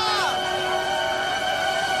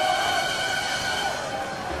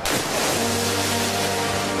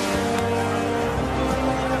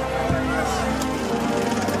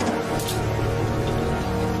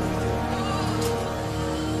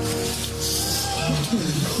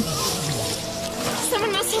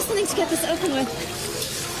 Someone must have something to get this open with.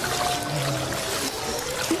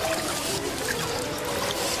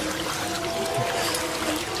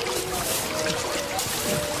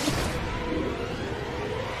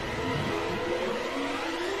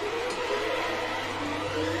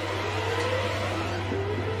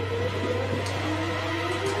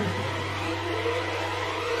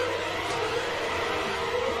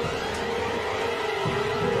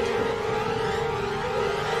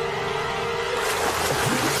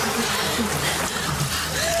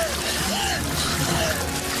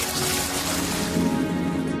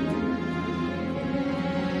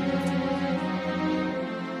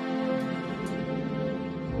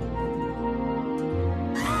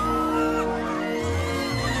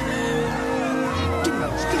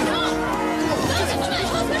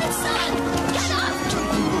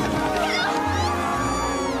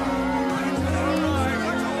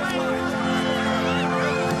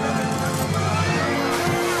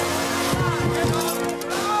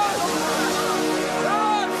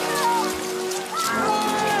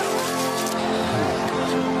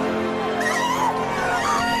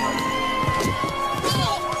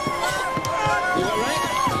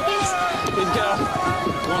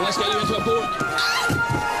 Come on, let's get you into a boat.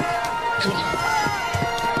 Come on.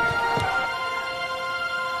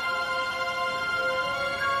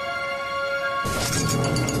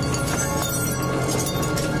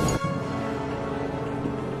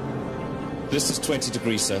 This is 20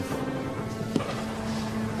 degrees, sir.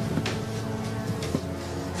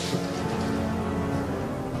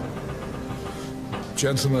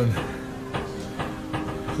 Gentlemen,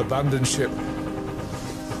 abandon ship.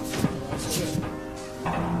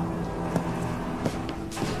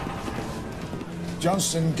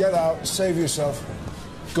 Johnston, get out, save yourself.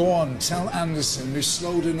 Go on, tell Anderson we're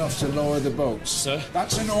slowed enough to lower the boats. Sir?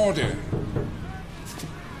 That's an order.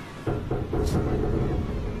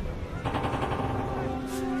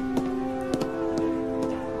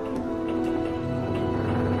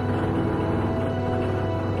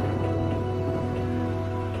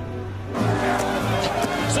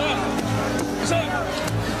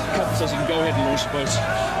 Says you can go ahead and launch the boats.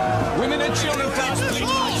 Women and children first, please.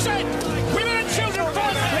 I said, women and children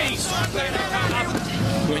first, please.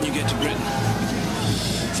 When you get to Britain,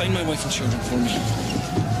 find my wife and children for me.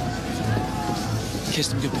 Kiss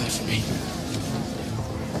them goodbye for me.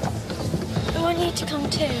 I want you to come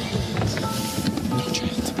too. No,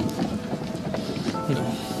 child.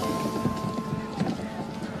 No.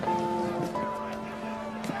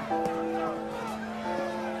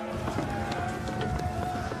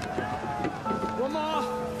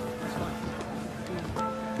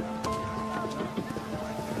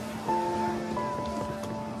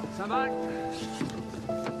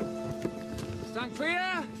 Stand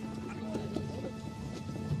clear.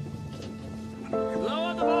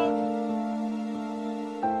 Lower the boat.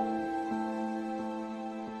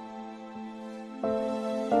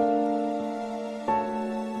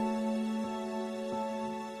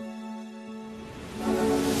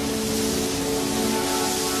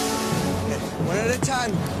 One at a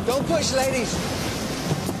time. Don't push, ladies.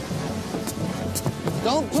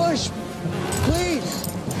 Don't push. Please.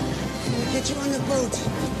 I'm gonna get you on the boat.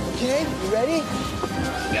 Okay? You ready?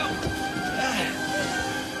 No.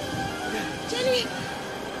 Jenny!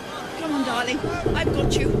 Come on, darling. I've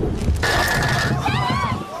got you.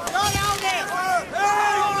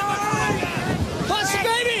 Pass the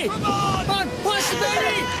baby! Come on, pass the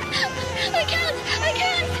baby! I can't!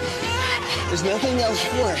 There's nothing else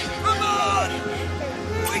for it. Come on!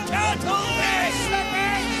 We can't hold this!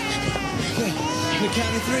 Okay, we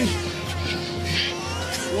count to 3.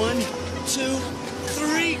 1, 2,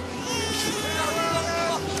 3.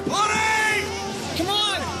 Hurry! Come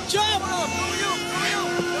on! Jump!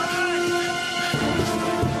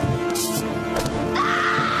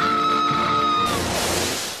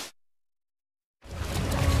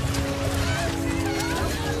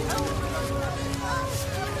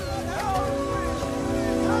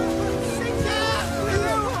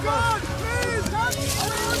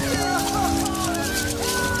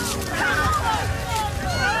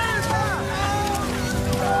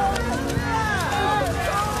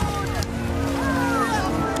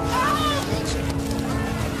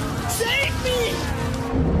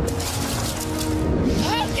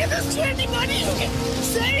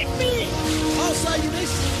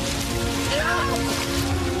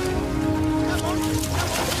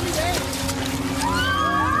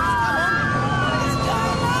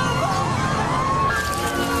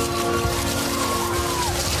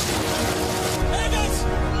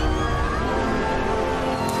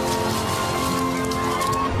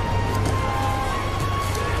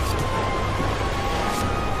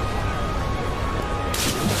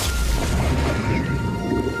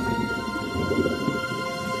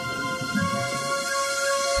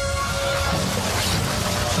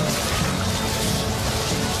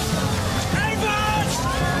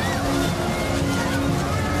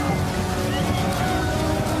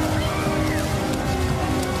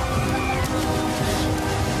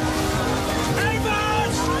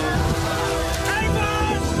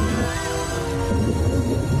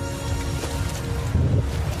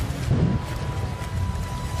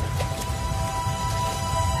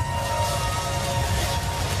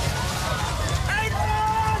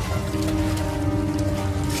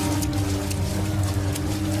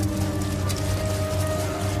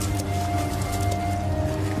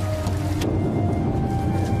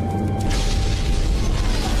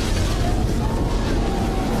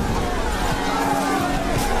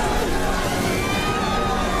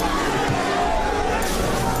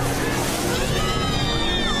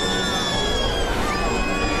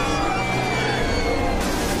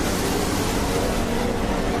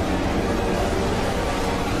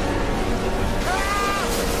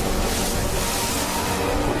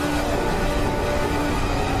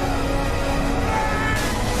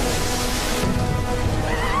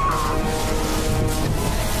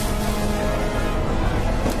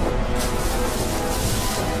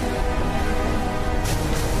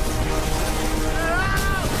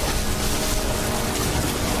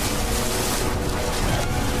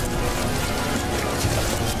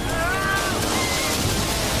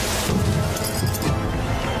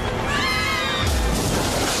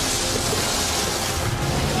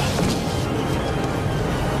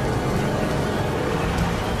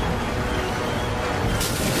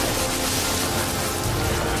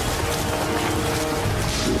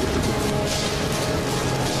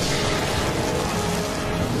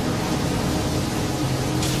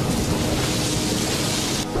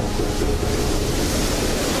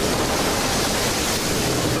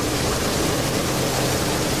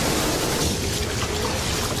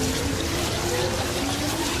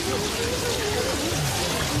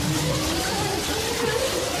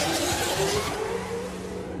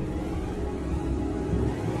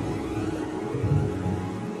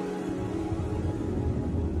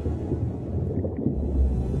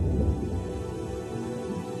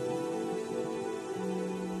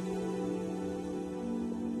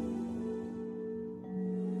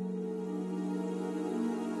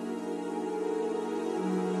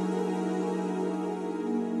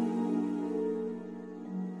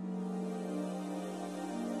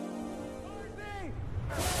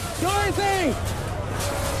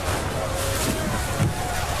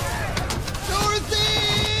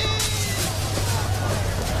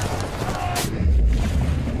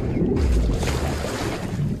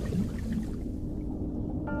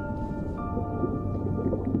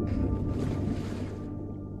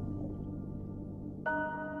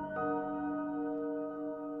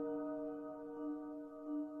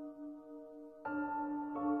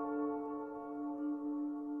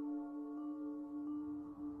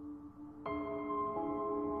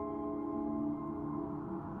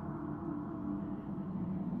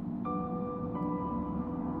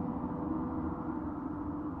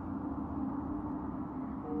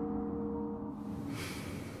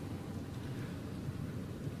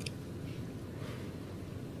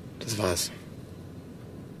 war's.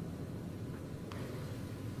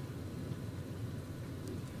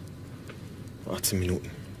 18 Minuten.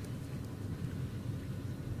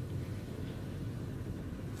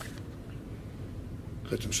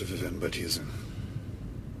 Rettungsschiffe werden bald hier sein.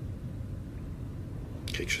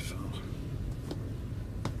 Kriegsschiffe auch.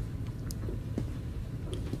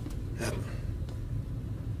 Ja.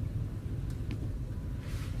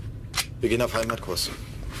 Wir gehen auf Heimatkurs.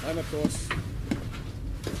 Heimatkurs.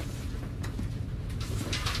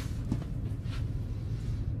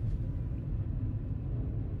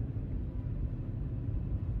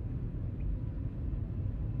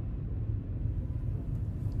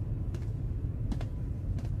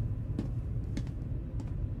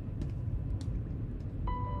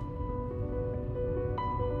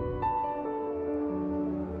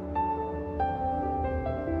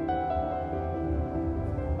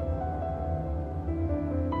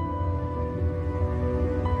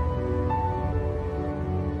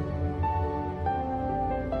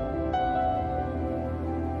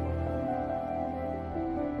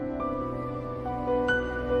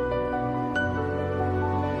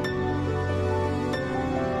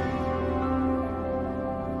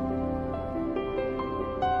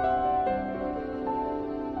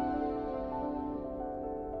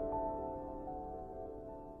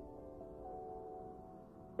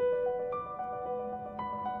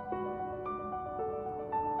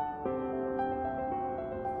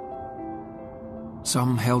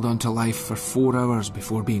 Some held on to life for 4 hours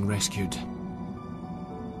before being rescued.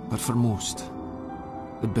 But for most,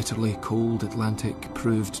 the bitterly cold Atlantic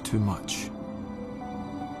proved too much.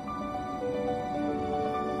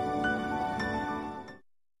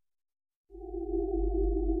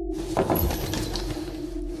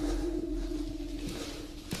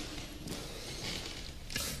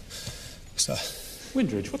 Sir.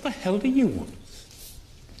 Windridge, what the hell do you want?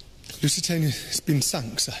 Lusitania has been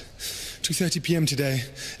sunk, sir. 2:30 p.m. today,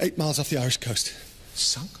 8 miles off the Irish coast.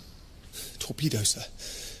 Sunk? Torpedo, sir.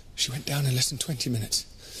 She went down in less than 20 minutes.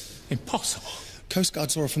 Impossible. Coast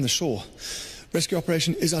Guard saw her from the shore. Rescue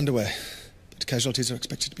operation is underway, but casualties are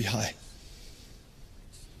expected to be high.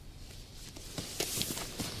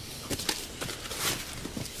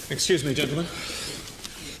 Excuse me, gentlemen.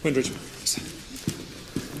 Windridge. Sir.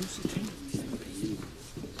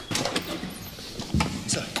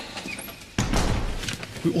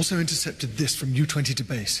 We also intercepted this from U-20 to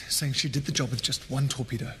base, saying she did the job with just 1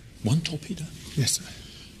 torpedo. 1 torpedo? Yes, sir.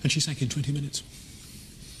 And she sank in 20 minutes.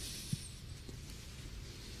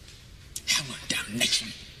 Hell, damnation.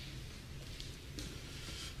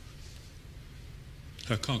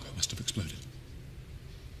 Her cargo must have exploded.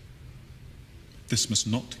 This must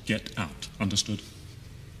not get out, understood?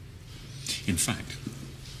 In fact,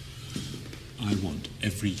 I want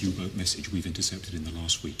every U-boat message we've intercepted in the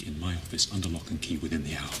last week in my office under lock and key within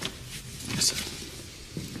the hour. Yes, sir.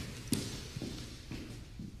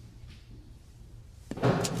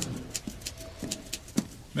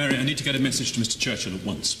 Mary, I need to get a message to Mr. Churchill at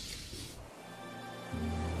once.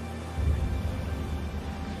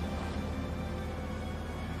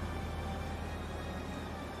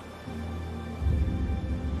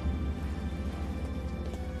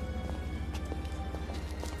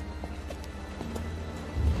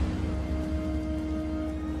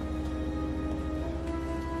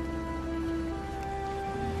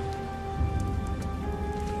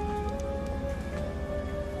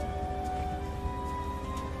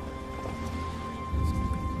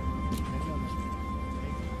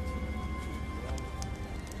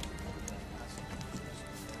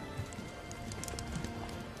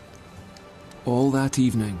 All that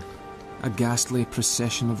evening, a ghastly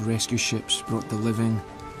procession of rescue ships brought the living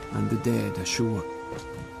and the dead ashore.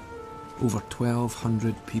 Over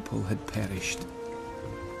 1,200 people had perished.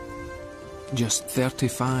 Just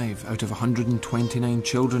 35 out of 129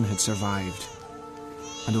 children had survived,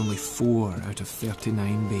 and only 4 out of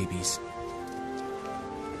 39 babies.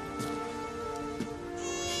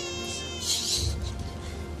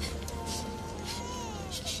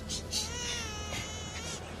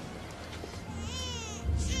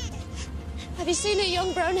 Have you seen a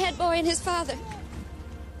young brown-haired boy and his father?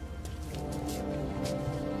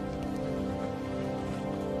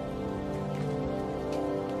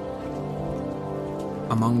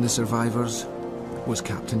 Among the survivors was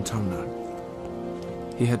Captain Turner.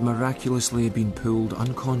 He had miraculously been pulled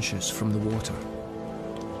unconscious from the water.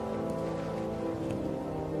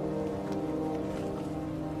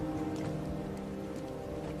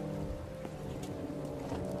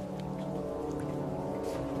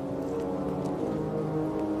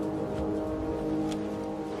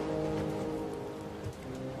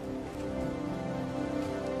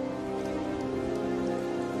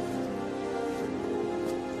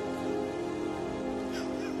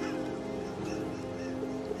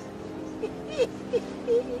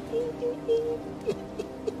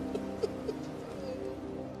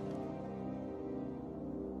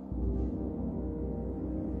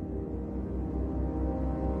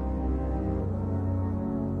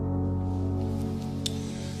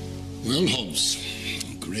 Well, Hobbs,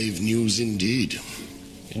 grave news indeed.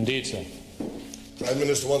 Indeed, sir. Prime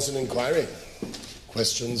Minister wants an inquiry.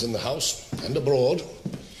 Questions in the House and abroad.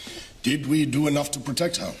 Did we do enough to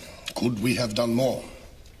protect her? Could we have done more?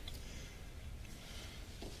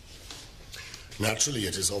 Naturally,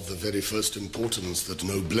 it is of the very first importance that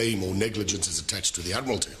no blame or negligence is attached to the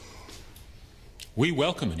Admiralty. We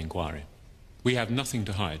welcome an inquiry. We have nothing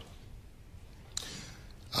to hide.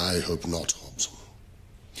 I hope not, Hobbs.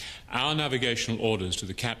 Our navigational orders to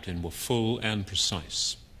the captain were full and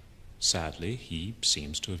precise. Sadly, he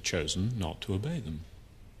seems to have chosen not to obey them.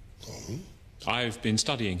 I've been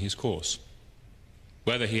studying his course.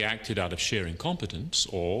 Whether he acted out of sheer incompetence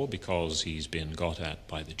or because he's been got at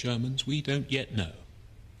by the Germans, we don't yet know.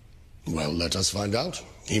 Well, let us find out.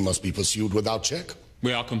 He must be pursued without check.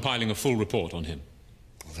 We are compiling a full report on him.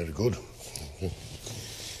 Very good.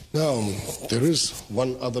 Now, there is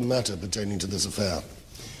one other matter pertaining to this affair.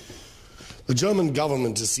 The German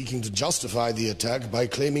government is seeking to justify the attack by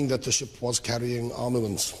claiming that the ship was carrying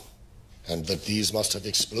armaments, and that these must have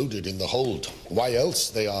exploded in the hold. Why else,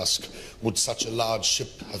 they ask, would such a large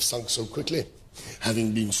ship have sunk so quickly,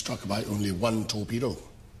 having been struck by only one torpedo?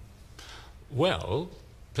 Well,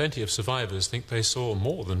 plenty of survivors think they saw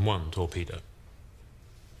more than one torpedo.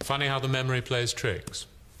 Funny how the memory plays tricks.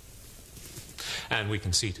 And we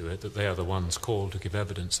can see to it that they are the ones called to give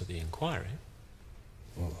evidence at the inquiry.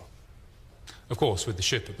 Of course, with the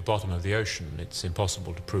ship at the bottom of the ocean, it's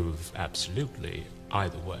impossible to prove absolutely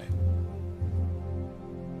either way.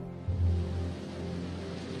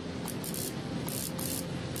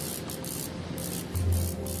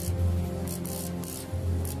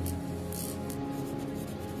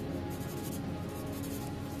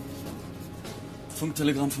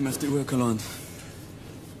 Funktelegramm vom FDU, Herr Colon.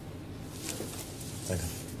 Danke.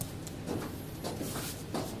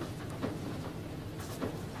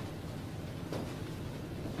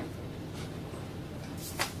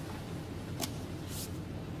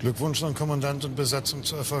 Glückwunsch an Kommandant und Besatzung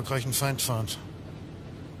zur erfolgreichen Feindfahrt.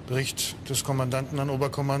 Bericht des Kommandanten an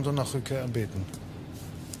Oberkommando nach Rückkehr erbeten.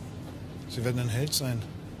 Sie werden ein Held sein.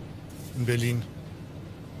 In Berlin.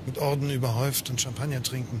 Mit Orden überhäuft und Champagner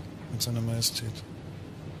trinken mit seiner Majestät.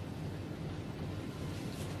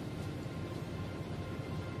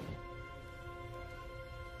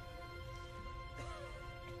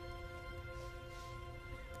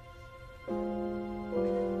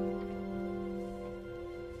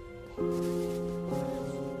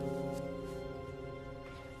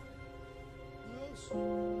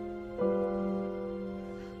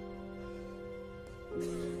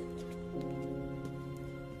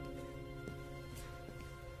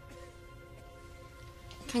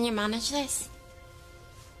 Can you manage this?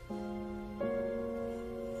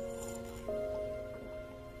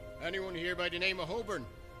 Anyone here by the name of Holborn?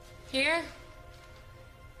 Here?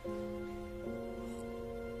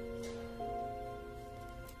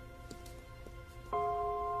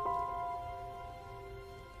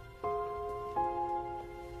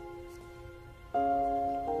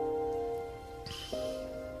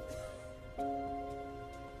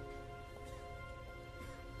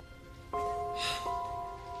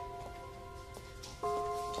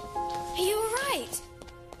 Are you all right?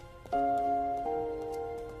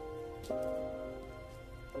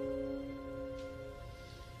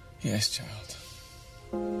 Yes, child.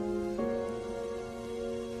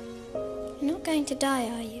 You're not going to die,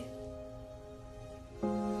 are you?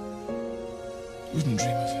 Wouldn't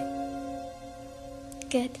dream of it.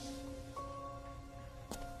 Good.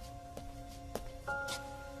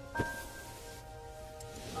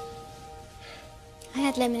 I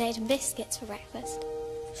had lemonade and biscuits for breakfast.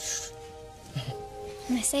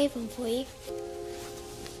 And I saved one for you.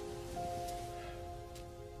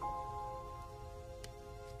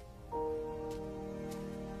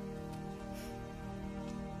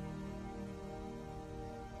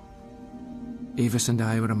 Avis and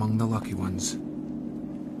I were among the lucky ones.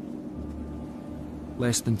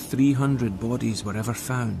 Less than 300 bodies were ever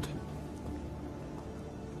found.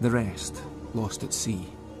 The rest lost at sea.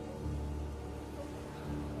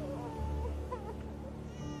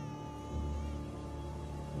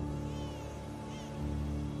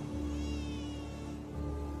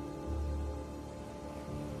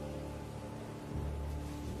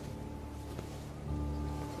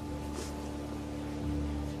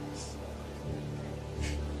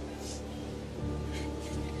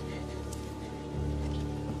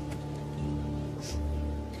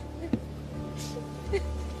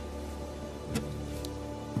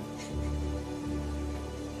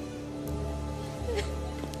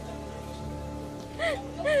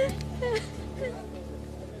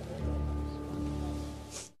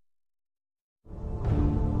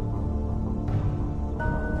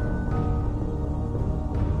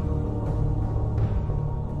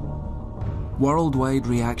 Worldwide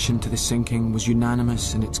reaction to the sinking was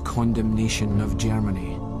unanimous in its condemnation of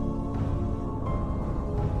Germany.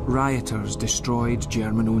 Rioters destroyed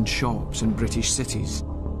German-owned shops in British cities.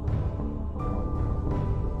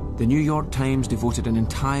 The New York Times devoted an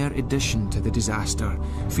entire edition to the disaster,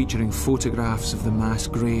 featuring photographs of the mass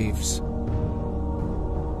graves.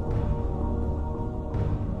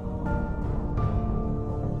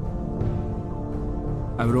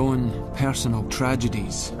 Our own personal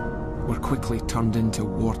tragedies were quickly turned into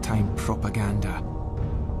wartime propaganda,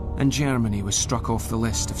 and Germany was struck off the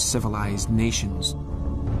list of civilized nations.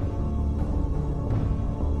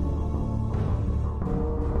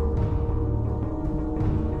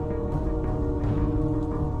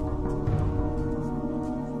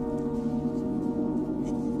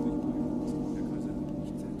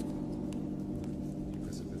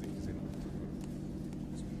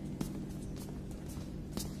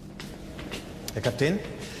 Herr Kapitän?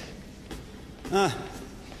 Ah,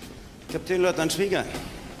 Kapitänleutnant Schwieger.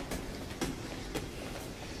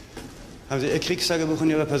 Haben Sie Ihr Kriegstagebuch und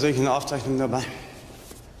Ihre persönlichen Aufzeichnungen dabei?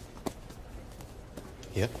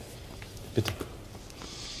 Hier, bitte.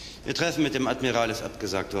 Ihr Treffen mit dem Admiral ist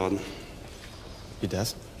abgesagt worden. Wie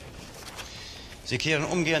das? Sie kehren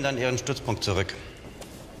umgehend an Ihren Stützpunkt zurück.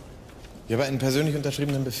 Wir haben einen persönlich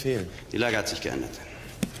unterschriebenen Befehl. Die Lage hat sich geändert.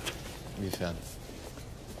 Inwiefern?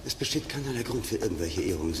 Es besteht keinerlei Grund für irgendwelche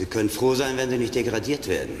Ehrungen. Sie können froh sein, wenn Sie nicht degradiert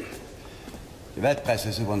werden. Die Weltpresse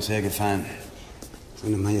ist über uns hergefallen.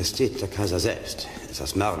 Seine Majestät, der Kaiser selbst, ist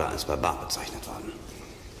als Mörder, als Barbar bezeichnet worden.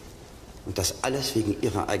 Und das alles wegen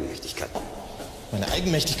Ihrer Eigenmächtigkeit. Meine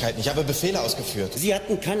Eigenmächtigkeit? Ich habe Befehle ausgeführt. Sie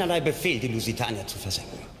hatten keinerlei Befehl, die Lusitania zu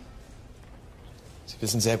versenken. Sie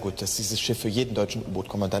wissen sehr gut, dass dieses Schiff für jeden deutschen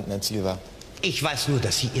U-Boot-Kommandanten ein Ziel war. Ich weiß nur,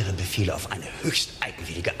 dass Sie Ihre Befehle auf eine höchst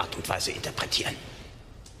eigenwillige Art und Weise interpretieren.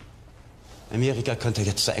 Amerika könnte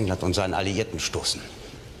jetzt zu England und seinen Alliierten stoßen.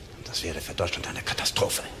 Und das wäre für Deutschland eine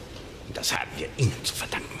Katastrophe. Und das haben wir Ihnen zu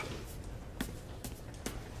verdanken.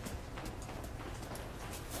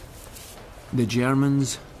 The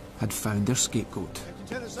Germans had found their scapegoat.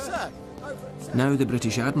 Now the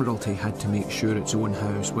British Admiralty had to make sure its own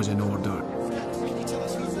house was in order.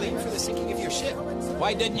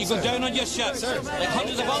 Why didn't you go down on your ship? Like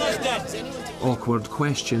hundreds of others did. Awkward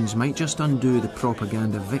questions might just undo the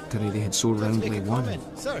propaganda victory they had so roundly won.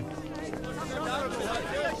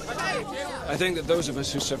 I think that those of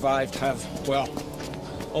us who survived have, well,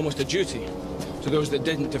 almost a duty to those that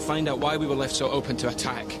didn't to find out why we were left so open to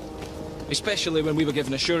attack. Especially when we were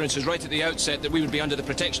given assurances right at the outset that we would be under the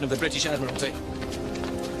protection of the British Admiralty.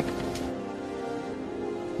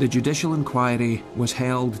 The judicial inquiry was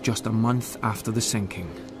held just a month after the sinking.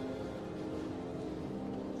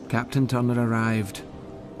 Captain Turner arrived,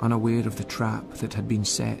 unaware of the trap that had been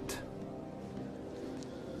set.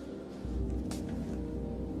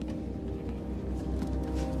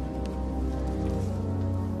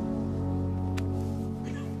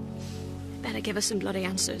 Better give us some bloody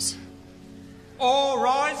answers. All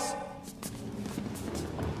rise.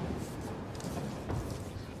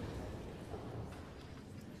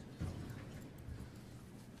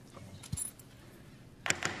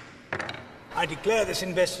 I declare this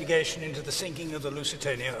investigation into the sinking of the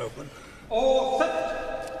Lusitania open. All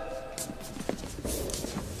set.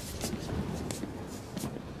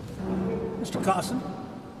 Mr. Carson?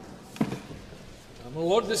 My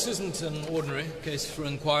lord, this isn't an ordinary case for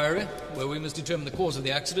inquiry, where we must determine the cause of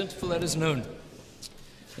the accident, for that is known.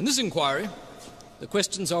 In this inquiry, the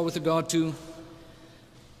questions are with regard to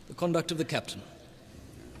the conduct of the captain.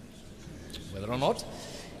 Whether or not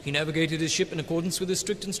he navigated his ship in accordance with his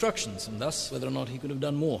strict instructions, and thus whether or not he could have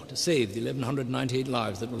done more to save the 1,198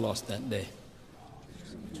 lives that were lost that day.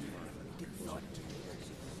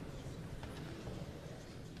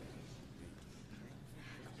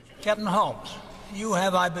 Captain Holmes, you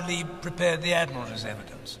have, I believe, prepared the Admiral's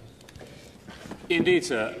evidence. Indeed,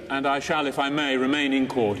 sir, and I shall, if I may, remain in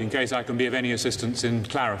court in case I can be of any assistance in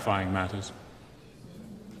clarifying matters.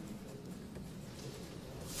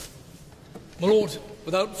 My lord,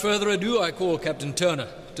 without further ado, I call Captain Turner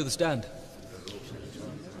to the stand.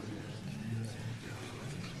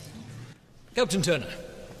 Captain Turner,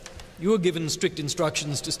 you were given strict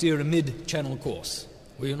instructions to steer a mid-channel course,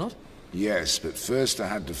 were you not? Yes, but first I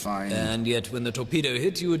had to find... And yet when the torpedo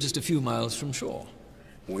hit, you were just a few miles from shore.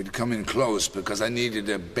 We'd come in close because I needed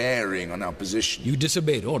a bearing on our position. You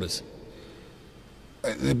disobeyed orders.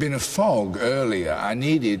 There'd been a fog earlier. I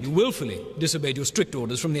needed... You willfully disobeyed your strict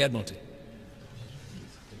orders from the Admiralty.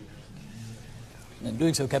 In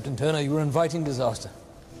doing so, Captain Turner, you were inviting disaster.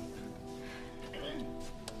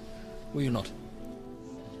 Were you not?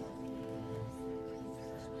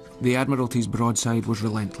 The Admiralty's broadside was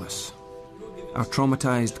relentless. Our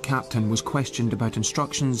traumatised captain was questioned about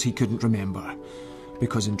instructions he couldn't remember,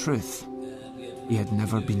 because in truth, he had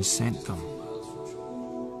never been sent them.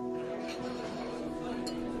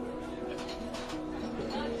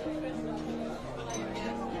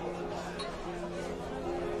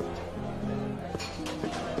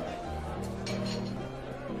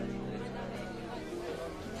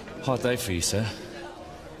 Hard day for you, sir.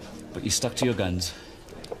 But you stuck to your guns.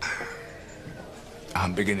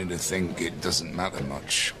 I'm beginning to think it doesn't matter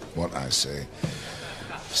much what I say.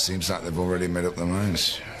 Seems like they've already made up their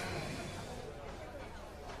minds.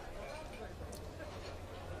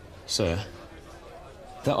 Sir,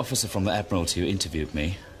 that officer from the Admiralty who interviewed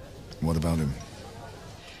me... What about him?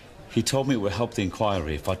 He told me it would help the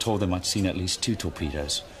inquiry if I told them I'd seen at least 2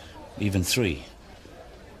 torpedoes. Even 3.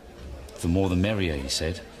 The more the merrier, he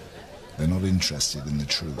said. They're not interested in the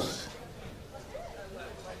truth.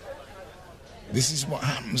 This is what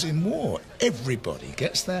happens in war. Everybody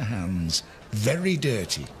gets their hands very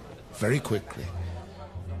dirty, very quickly.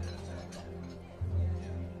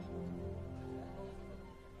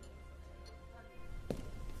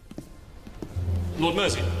 Lord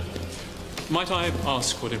Mersey, might I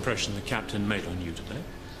ask what impression the captain made on you today?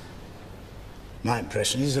 My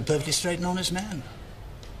impression is he's a perfectly straight and honest man.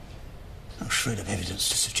 No shred of evidence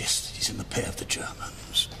to suggest that he's in the pay of the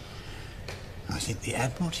Germans. I think the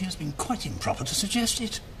Admiralty has been quite improper to suggest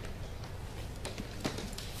it.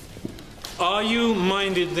 Are you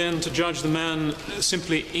minded, then, to judge the man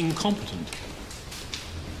simply incompetent?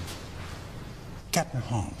 Captain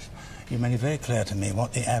Holmes, you made it very clear to me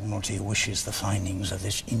what the Admiralty wishes the findings of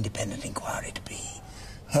this independent inquiry to be.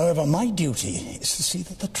 However, my duty is to see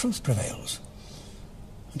that the truth prevails.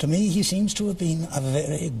 And to me, he seems to have been a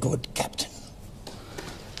very good captain.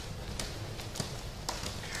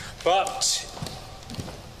 But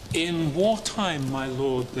in wartime, my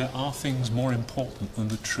lord, there are things more important than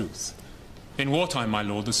the truth. In wartime, my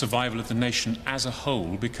lord, the survival of the nation as a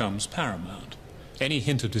whole becomes paramount. Any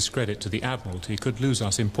hint of discredit to the Admiralty could lose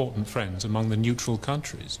us important friends among the neutral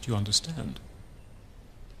countries. Do you understand?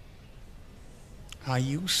 Are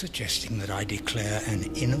you suggesting that I declare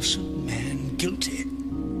an innocent man guilty?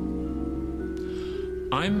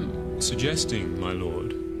 I'm suggesting, my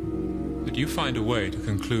lord, that you find a way to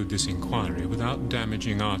conclude this inquiry without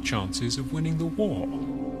damaging our chances of winning the war.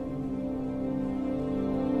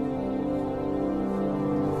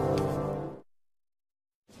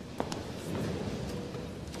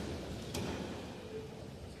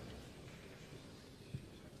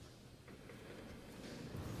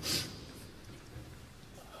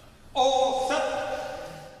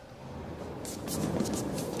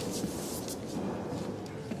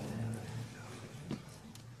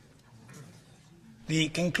 The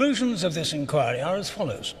conclusions of this inquiry are as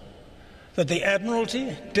follows. That the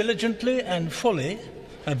Admiralty diligently and fully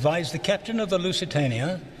advised the captain of the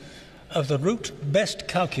Lusitania of the route best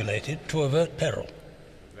calculated to avert peril.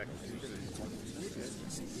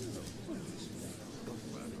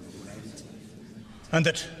 And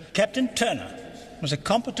that Captain Turner was a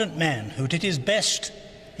competent man who did his best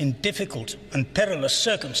in difficult and perilous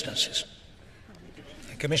circumstances.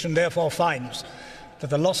 The Commission therefore finds that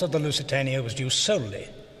the loss of the Lusitania was due solely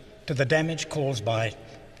to the damage caused by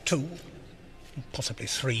 2, possibly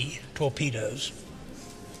 3, torpedoes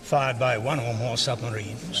fired by 1 or more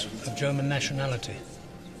submarines of German nationality.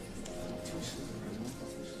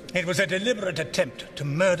 It was a deliberate attempt to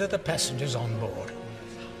murder the passengers on board.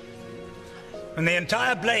 And the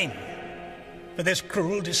entire blame for this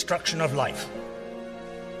cruel destruction of life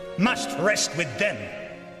must rest with them.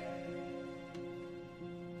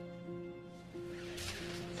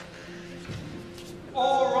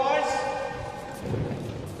 All right.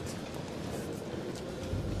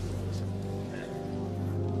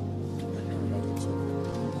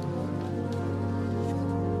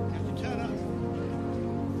 Captain Turner.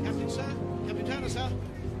 Captain, sir. Captain Turner, sir.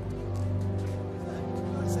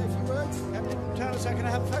 Can I say a few words? Captain Turner, sir, can I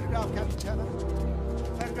have a photograph, Captain Turner?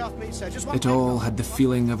 Photograph, please, sir. Just one. It all had the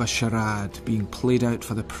feeling of a charade being played out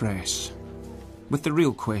for the press, with the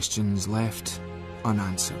real questions left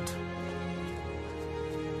unanswered.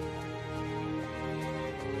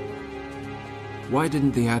 Why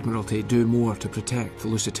didn't the Admiralty do more to protect the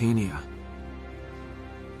Lusitania?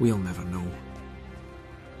 We'll never know.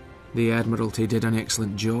 The Admiralty did an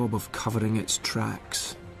excellent job of covering its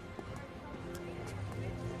tracks.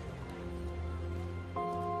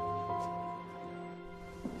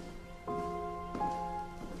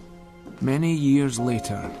 Many years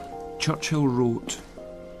later, Churchill wrote,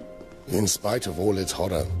 In spite of all its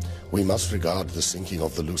horror, We must regard the sinking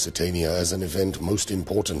of the Lusitania as an event most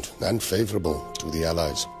important and favorable to the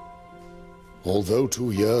Allies. Although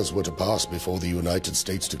 2 years were to pass before the United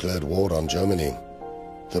States declared war on Germany,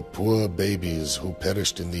 the poor babies who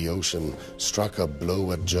perished in the ocean struck a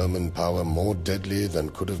blow at German power more deadly than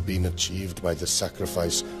could have been achieved by the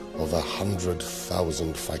sacrifice of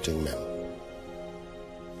 100,000 fighting men.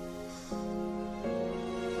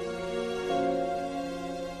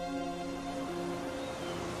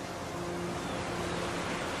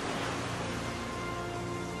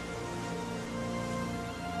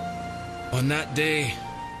 On that day,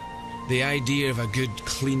 the idea of a good,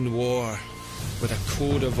 clean war with a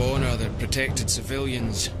code of honor that protected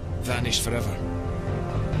civilians vanished forever.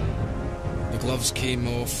 The gloves came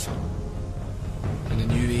off, and a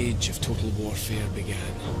new age of total warfare began.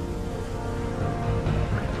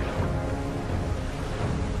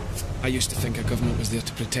 I used to think a government was there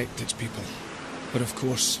to protect its people, but of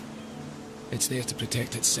course, it's there to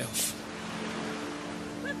protect itself.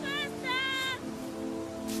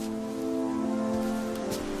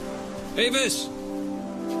 Avis!